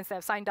of you friends that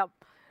have signed up.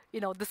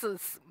 This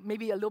is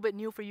maybe a little bit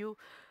new for you.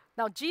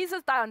 Now,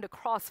 Jesus died on the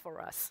cross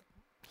for us.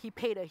 He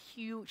paid a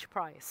huge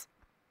price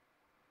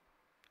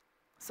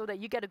so that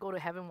you get to go to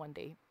heaven one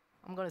day.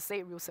 I'm going to say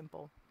it real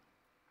simple.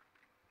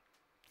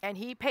 And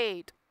he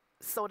paid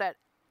so that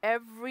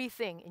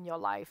everything in your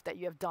life that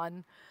you have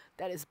done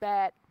that is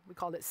bad, we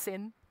call it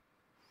sin,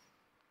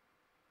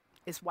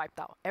 is wiped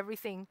out.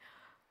 Everything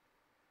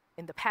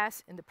in the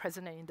past, in the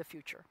present, and in the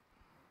future.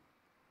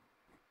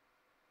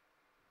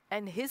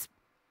 And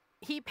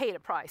he paid a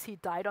price. He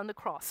died on the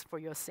cross for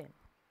your sin.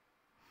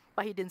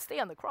 But he didn't stay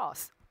on the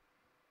cross.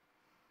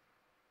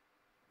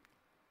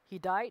 He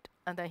died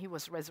and then he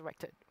was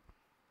resurrected.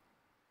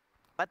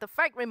 But the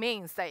fact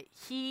remains that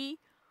he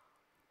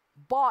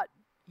bought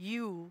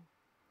you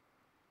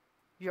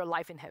your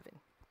life in heaven.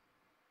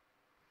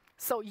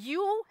 So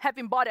you have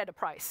been bought at a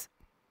price.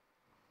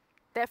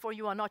 Therefore,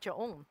 you are not your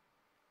own.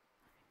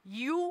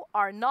 You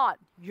are not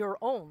your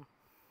own.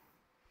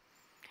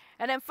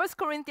 And then 1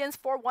 Corinthians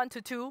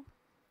 4:1-2,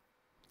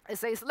 it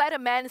says, "Let a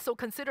man so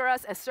consider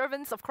us as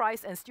servants of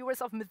Christ and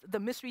stewards of the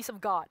mysteries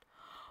of God.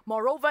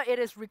 Moreover, it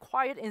is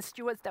required in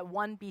stewards that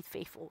one be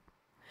faithful."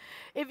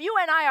 If you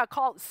and I are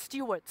called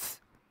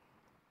stewards,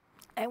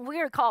 and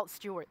we are called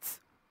stewards,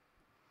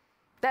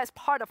 that's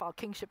part of our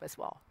kingship as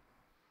well.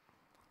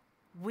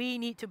 We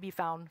need to be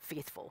found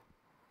faithful.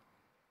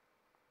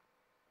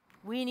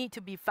 We need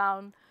to be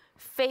found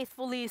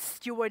faithfully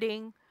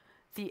stewarding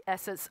the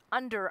assets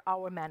under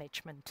our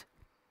management.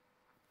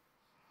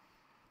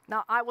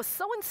 Now, I was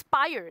so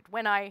inspired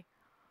when I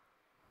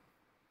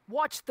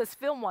watched this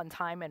film one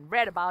time and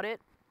read about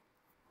it.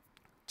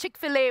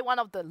 Chick-fil-A, one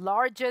of the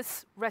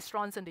largest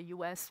restaurants in the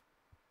US.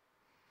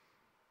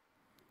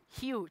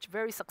 Huge,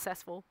 very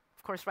successful.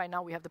 Of course, right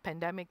now we have the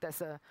pandemic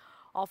that's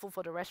awful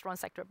for the restaurant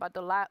sector. But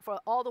for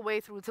all the way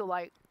through to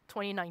like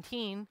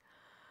 2019,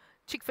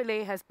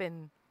 Chick-fil-A has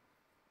been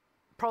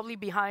probably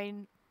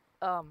behind,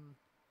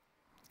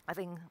 I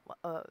think,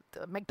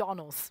 the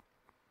McDonald's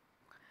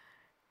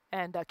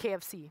and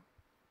KFC.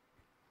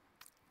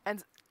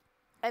 And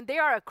they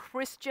are a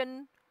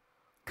Christian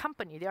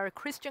company. They are a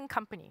Christian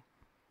company.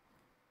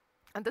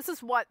 And this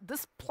is what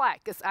this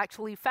plaque is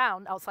actually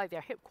found outside their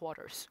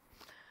headquarters.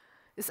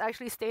 It's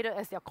actually stated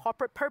as their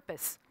corporate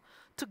purpose: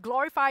 to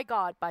glorify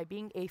God by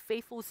being a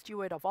faithful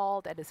steward of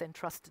all that is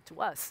entrusted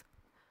to us,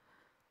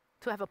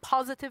 to have a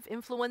positive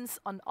influence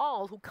on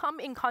all who come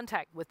in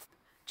contact with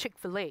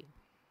Chick-fil-A.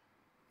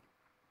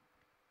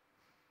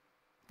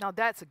 Now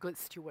that's a good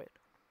steward.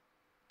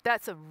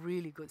 That's a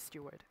really good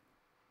steward.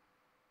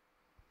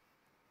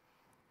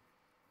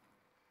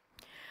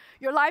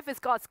 Your life is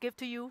God's gift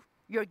to you.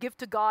 Your gift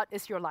to God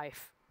is your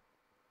life.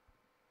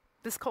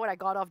 This quote I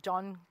got off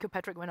John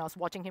Kilpatrick when I was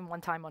watching him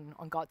one time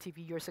on God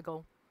TV years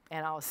ago,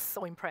 and I was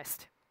so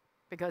impressed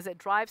because it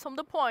drives home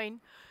the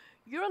point: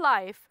 your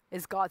life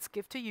is God's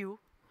gift to you.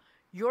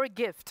 Your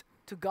gift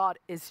to God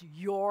is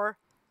your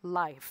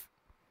life.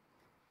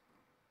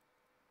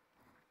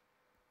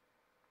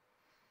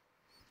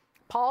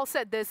 Paul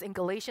said this in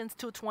Galatians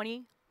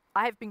 2:20,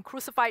 "I have been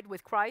crucified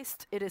with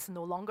Christ. It is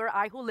no longer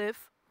I who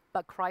live,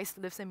 but Christ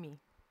lives in me.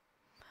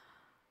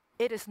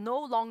 It is no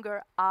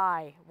longer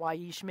I,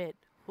 Wai-yee Schmidti,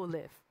 who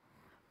live,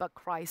 but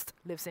Christ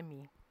lives in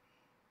me."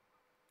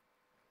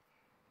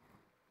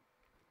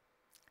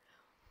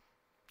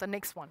 The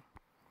next one.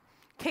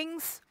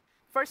 Kings.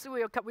 First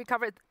we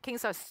covered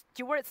kings are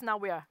stewards. Now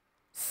we are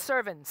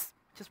servants.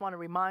 Just want to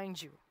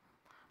remind you.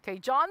 Okay,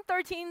 John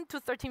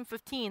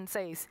 13:13-15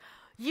 says,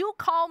 You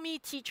call me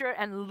teacher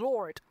and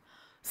Lord,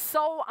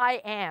 so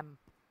I am.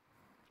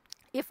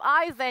 If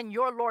I then,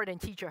 your Lord and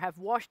teacher, have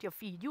washed your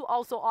feet, you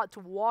also ought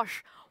to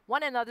wash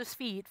one another's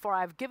feet, for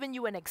I have given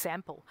you an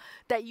example,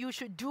 that you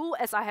should do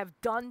as I have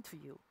done to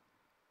you.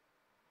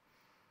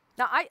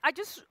 Now, I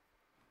just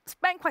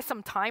spent quite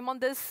some time on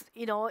this.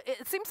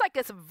 It seems like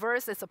it's a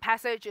verse, it's a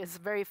passage, it's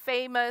very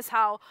famous,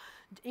 how,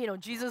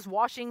 Jesus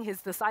washing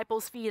his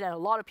disciples' feet, and a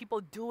lot of people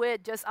do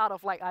it just out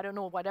of, like, I don't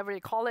know, whatever they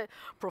call it,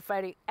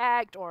 prophetic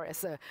act, or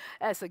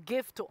as a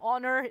gift to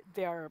honor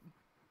their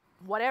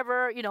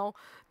whatever,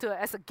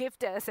 as a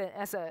gift, as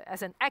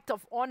an act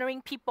of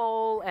honoring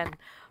people.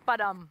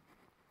 But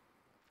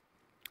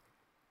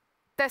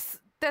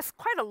there's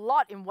quite a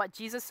lot in what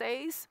Jesus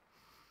says.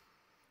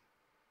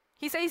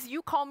 He says,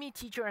 you call me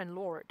teacher and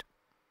Lord.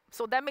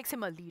 So that makes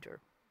him a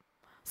leader.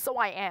 So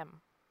I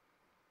am.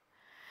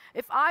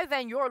 If I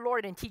then, your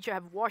Lord and teacher,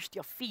 have washed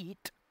your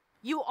feet,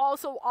 you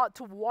also ought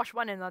to wash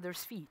one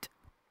another's feet.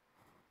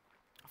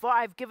 For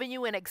I've given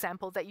you an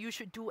example that you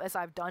should do as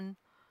I've done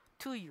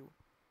to you.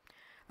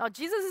 Now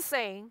Jesus is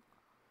saying,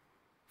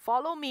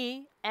 follow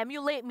me,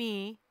 emulate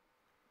me,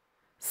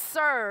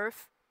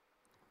 serve,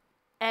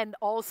 and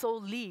also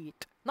lead.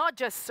 Not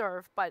just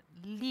serve, but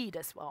lead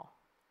as well.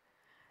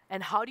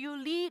 And how do you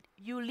lead?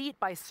 You lead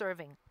by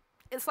serving.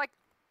 It's like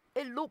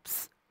it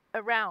loops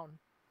around.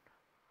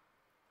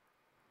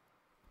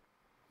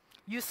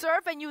 You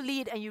serve and you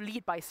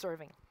lead by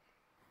serving.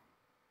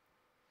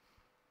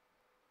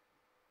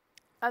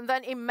 And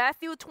then in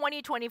Matthew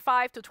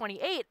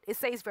 20:25-28, it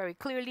says very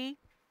clearly,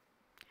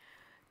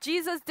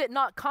 Jesus did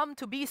not come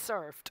to be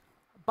served,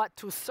 but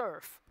to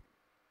serve.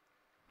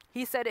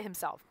 He said it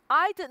himself.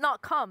 I did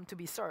not come to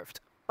be served,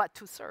 but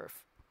to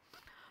serve.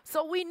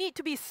 So we need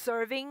to be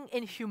serving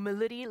in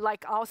humility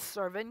like our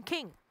servant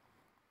king.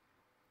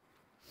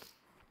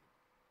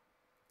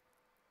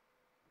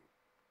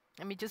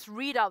 Let me just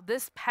read out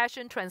this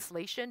Passion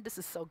Translation. This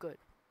is so good.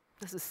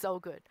 This is so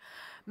good.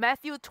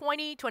 Matthew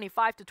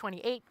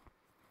 20:25-28.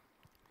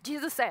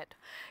 Jesus said,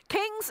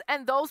 kings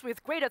and those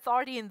with great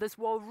authority in this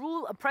world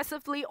rule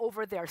oppressively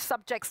over their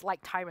subjects like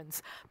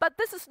tyrants. But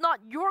this is not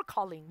your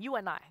calling, you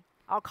and I.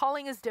 Our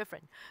calling is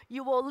different.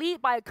 You will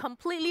lead by a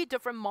completely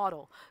different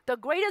model. The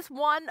greatest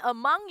one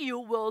among you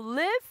will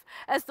live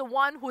as the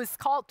one who is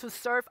called to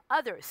serve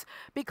others,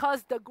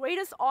 because the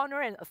greatest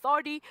honor and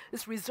authority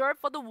is reserved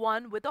for the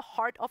one with the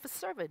heart of a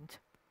servant.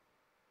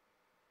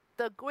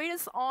 The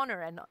greatest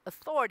honor and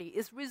authority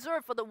is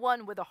reserved for the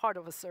one with the heart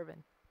of a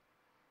servant.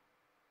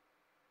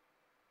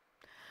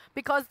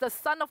 Because the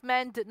Son of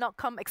Man did not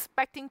come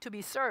expecting to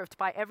be served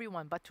by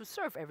everyone, but to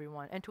serve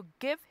everyone, and to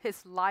give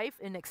his life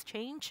in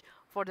exchange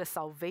for the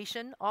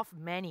salvation of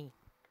many.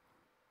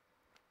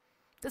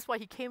 This is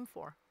what he came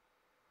for.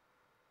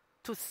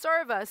 To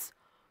serve us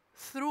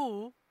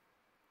through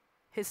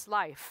his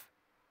life,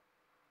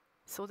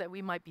 so that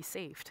we might be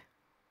saved.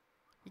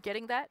 You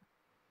getting that?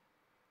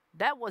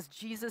 That was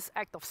Jesus'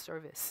 act of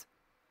service.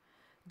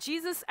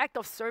 Jesus' act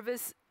of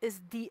service is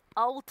the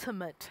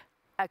ultimate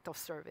act of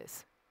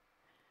service.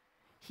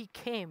 He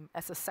came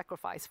as a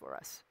sacrifice for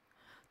us,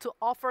 to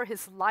offer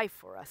his life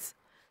for us,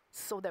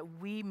 so that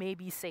we may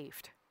be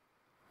saved.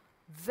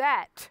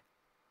 That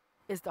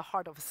is the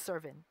heart of a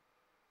servant.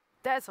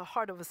 That's a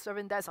heart of a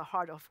servant. That's a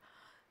heart of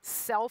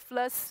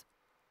selfless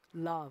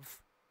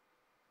love.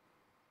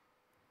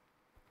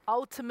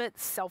 Ultimate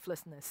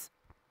selflessness.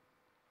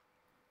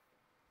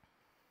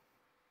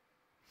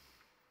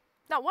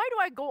 Now, why do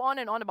I go on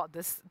and on about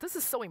this? This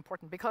is so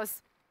important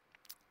because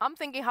I'm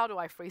thinking, how do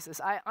I phrase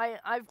this?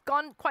 I've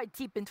gone quite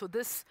deep into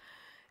this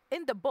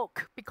in the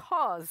book,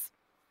 because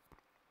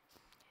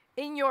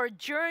in your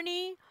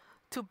journey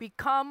to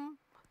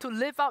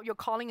live out your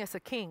calling as a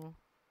king,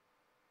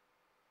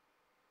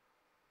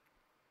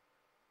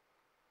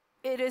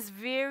 it is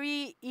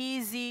very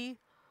easy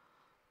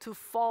to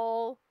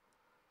fall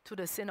to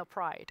the sin of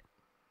pride.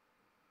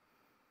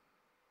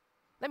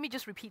 Let me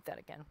just repeat that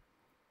again.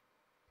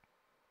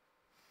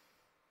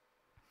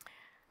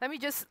 Let me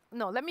just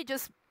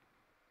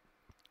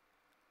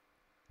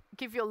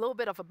give you a little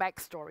bit of a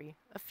backstory.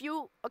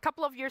 A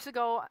couple of years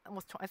ago,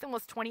 I think it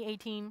was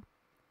 2018,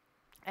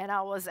 and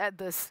I was at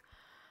this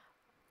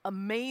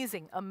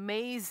amazing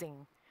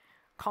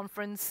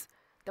conference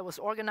that was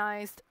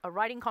organized, a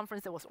writing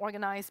conference that was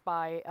organized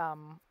by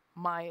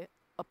my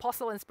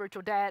apostle and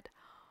spiritual dad,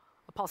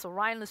 Apostle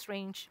Ryan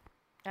Lestrange,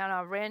 and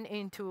I ran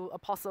into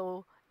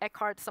Apostle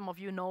Eckhart. Some of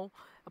you know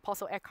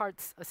Apostle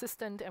Eckhart's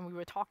assistant, and we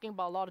were talking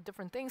about a lot of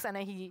different things, and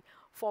then he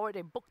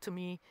forwarded a book to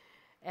me,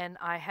 and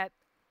I had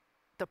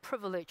the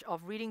privilege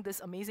of reading this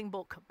amazing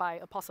book by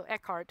Apostle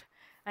Eckhart,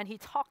 and he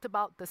talked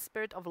about the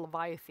spirit of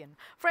Leviathan.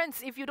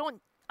 Friends, if you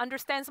don't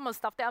understand some of the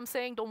stuff that I'm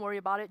saying, don't worry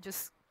about it.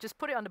 Just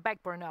put it on the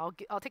back burner.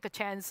 I'll take a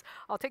chance.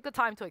 I'll take the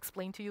time to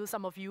explain to you.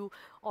 Some of you,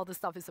 all this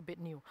stuff is a bit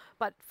new.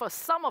 But for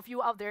some of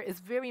you out there, it's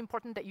very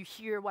important that you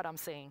hear what I'm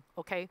saying,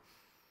 okay?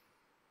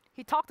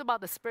 He talked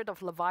about the spirit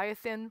of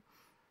Leviathan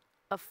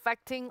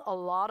affecting a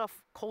lot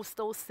of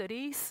coastal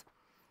cities,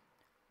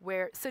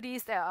 where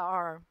cities that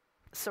are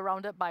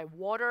surrounded by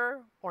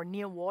water or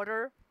near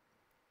water.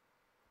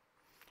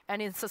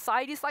 And in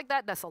societies like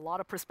that, there's a lot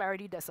of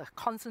prosperity, there's a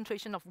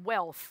concentration of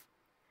wealth.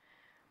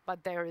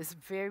 But there's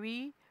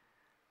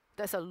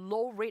a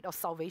low rate of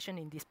salvation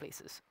in these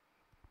places.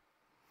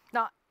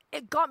 Now,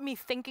 it got me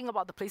thinking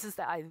about the places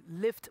that I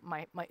lived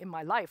in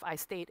my life. I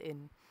stayed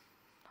in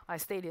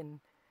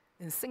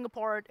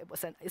Singapore.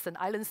 It's an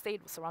island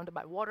state surrounded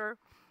by water.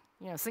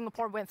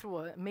 Singapore went through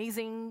an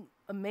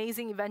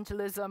amazing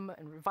evangelism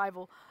and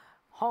revival.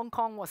 Hong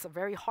Kong was a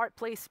very hard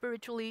place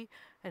spiritually,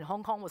 and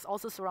Hong Kong was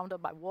also surrounded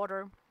by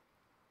water.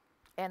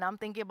 And I'm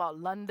thinking about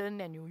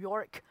London and New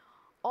York.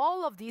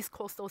 All of these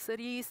coastal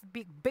cities,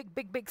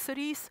 big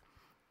cities,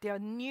 they are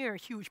near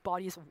huge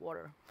bodies of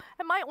water.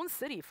 And my own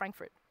city,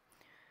 Frankfurt,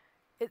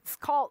 it's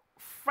called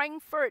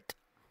Frankfurt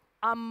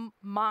am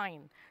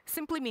Main.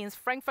 Simply means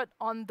Frankfurt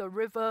on the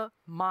River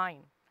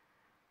Main.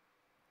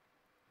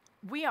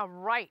 We are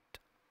right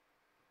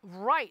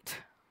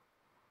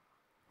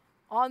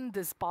on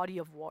this body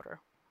of water.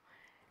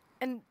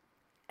 And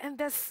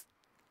it's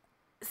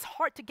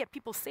hard to get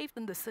people saved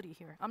in the city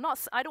here.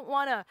 I don't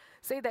want to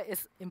say that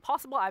it's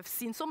impossible. I've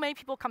seen so many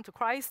people come to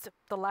Christ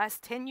the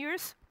last 10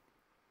 years.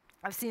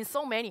 I've seen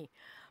so many,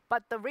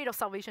 but the rate of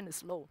salvation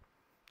is low.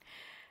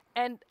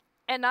 And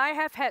I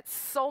have had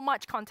so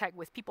much contact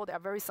with people that are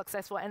very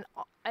successful,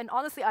 and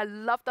honestly, I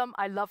love them,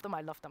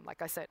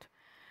 like I said.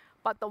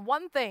 But the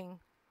one thing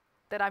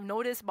that I've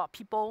noticed about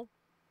people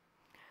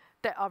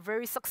that are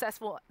very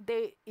successful,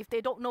 if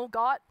they don't know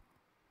God,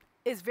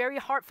 it's very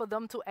hard for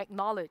them to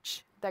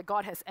acknowledge that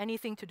God has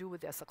anything to do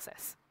with their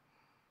success.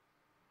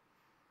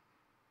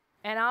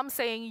 And I'm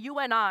saying, you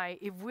and I,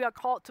 if we are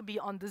called to be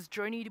on this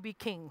journey to be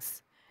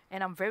kings,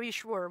 and I'm very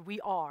sure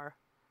we are,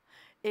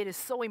 it is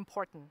so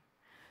important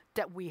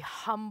that we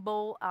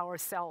humble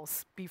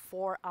ourselves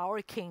before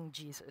our King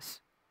Jesus.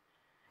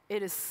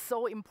 It is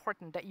so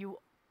important that you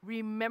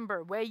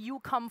remember where you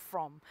come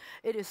from.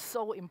 It is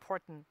so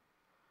important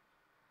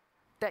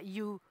that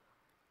you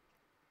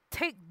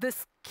take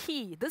this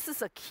key. This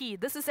is a key.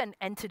 This is an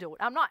antidote.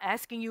 I'm not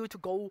asking you to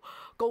go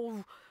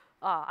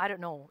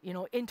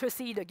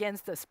intercede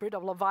against the spirit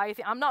of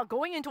Leviathan. I'm not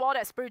going into all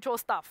that spiritual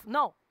stuff.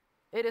 No.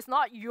 It is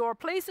not your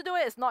place to do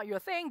it. It's not your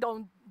thing.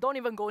 Don't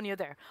even go near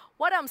there.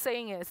 What I'm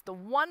saying is the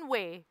one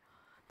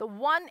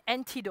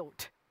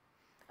antidote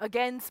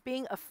against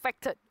being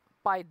affected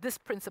by this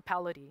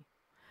principality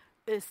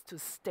is to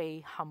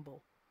stay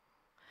humble.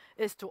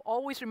 Is to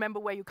always remember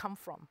where you come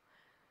from.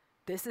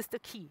 This is the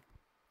key.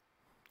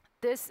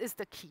 This is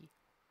the key.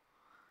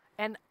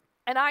 And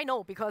I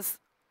know because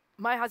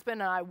my husband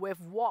and I,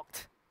 we've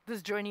walked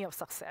this journey of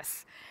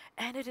success.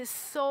 And it is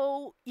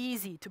so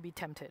easy to be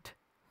tempted.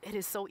 It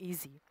is so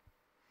easy.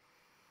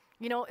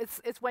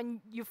 It's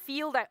when you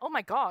feel that, oh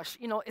my gosh,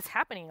 it's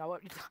happening. Our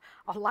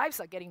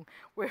lives are getting,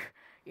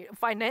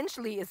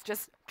 financially it's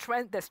just,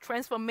 there's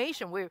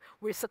transformation.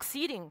 We're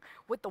succeeding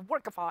with the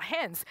work of our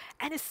hands.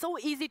 And it's so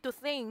easy to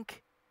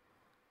think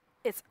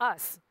it's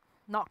us,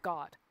 not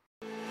God.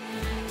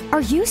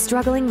 Are you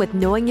struggling with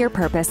knowing your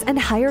purpose and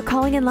higher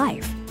calling in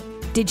life?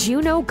 Did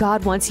you know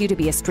God wants you to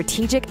be a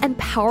strategic and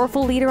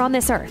powerful leader on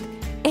this earth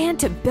and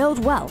to build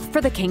wealth for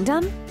the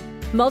kingdom?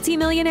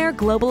 Multimillionaire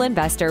global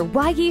investor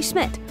Wai-yee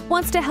Schmidti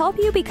wants to help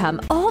you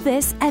become all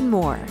this and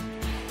more.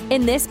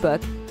 In this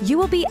book, you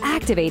will be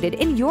activated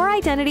in your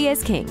identity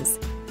as kings.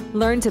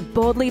 Learn to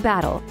boldly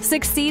battle,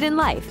 succeed in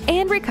life,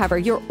 and recover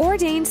your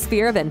ordained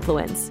sphere of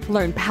influence.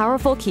 Learn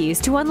powerful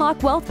keys to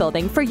unlock wealth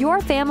building for your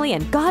family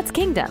and God's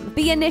kingdom.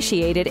 Be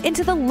initiated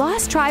into the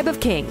lost tribe of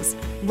kings,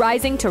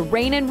 rising to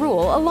reign and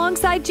rule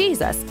alongside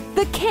Jesus,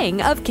 the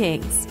King of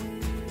Kings.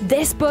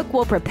 This book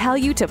will propel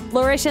you to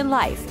flourish in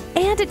life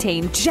and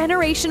attain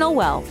generational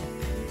wealth.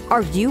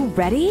 Are you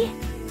ready?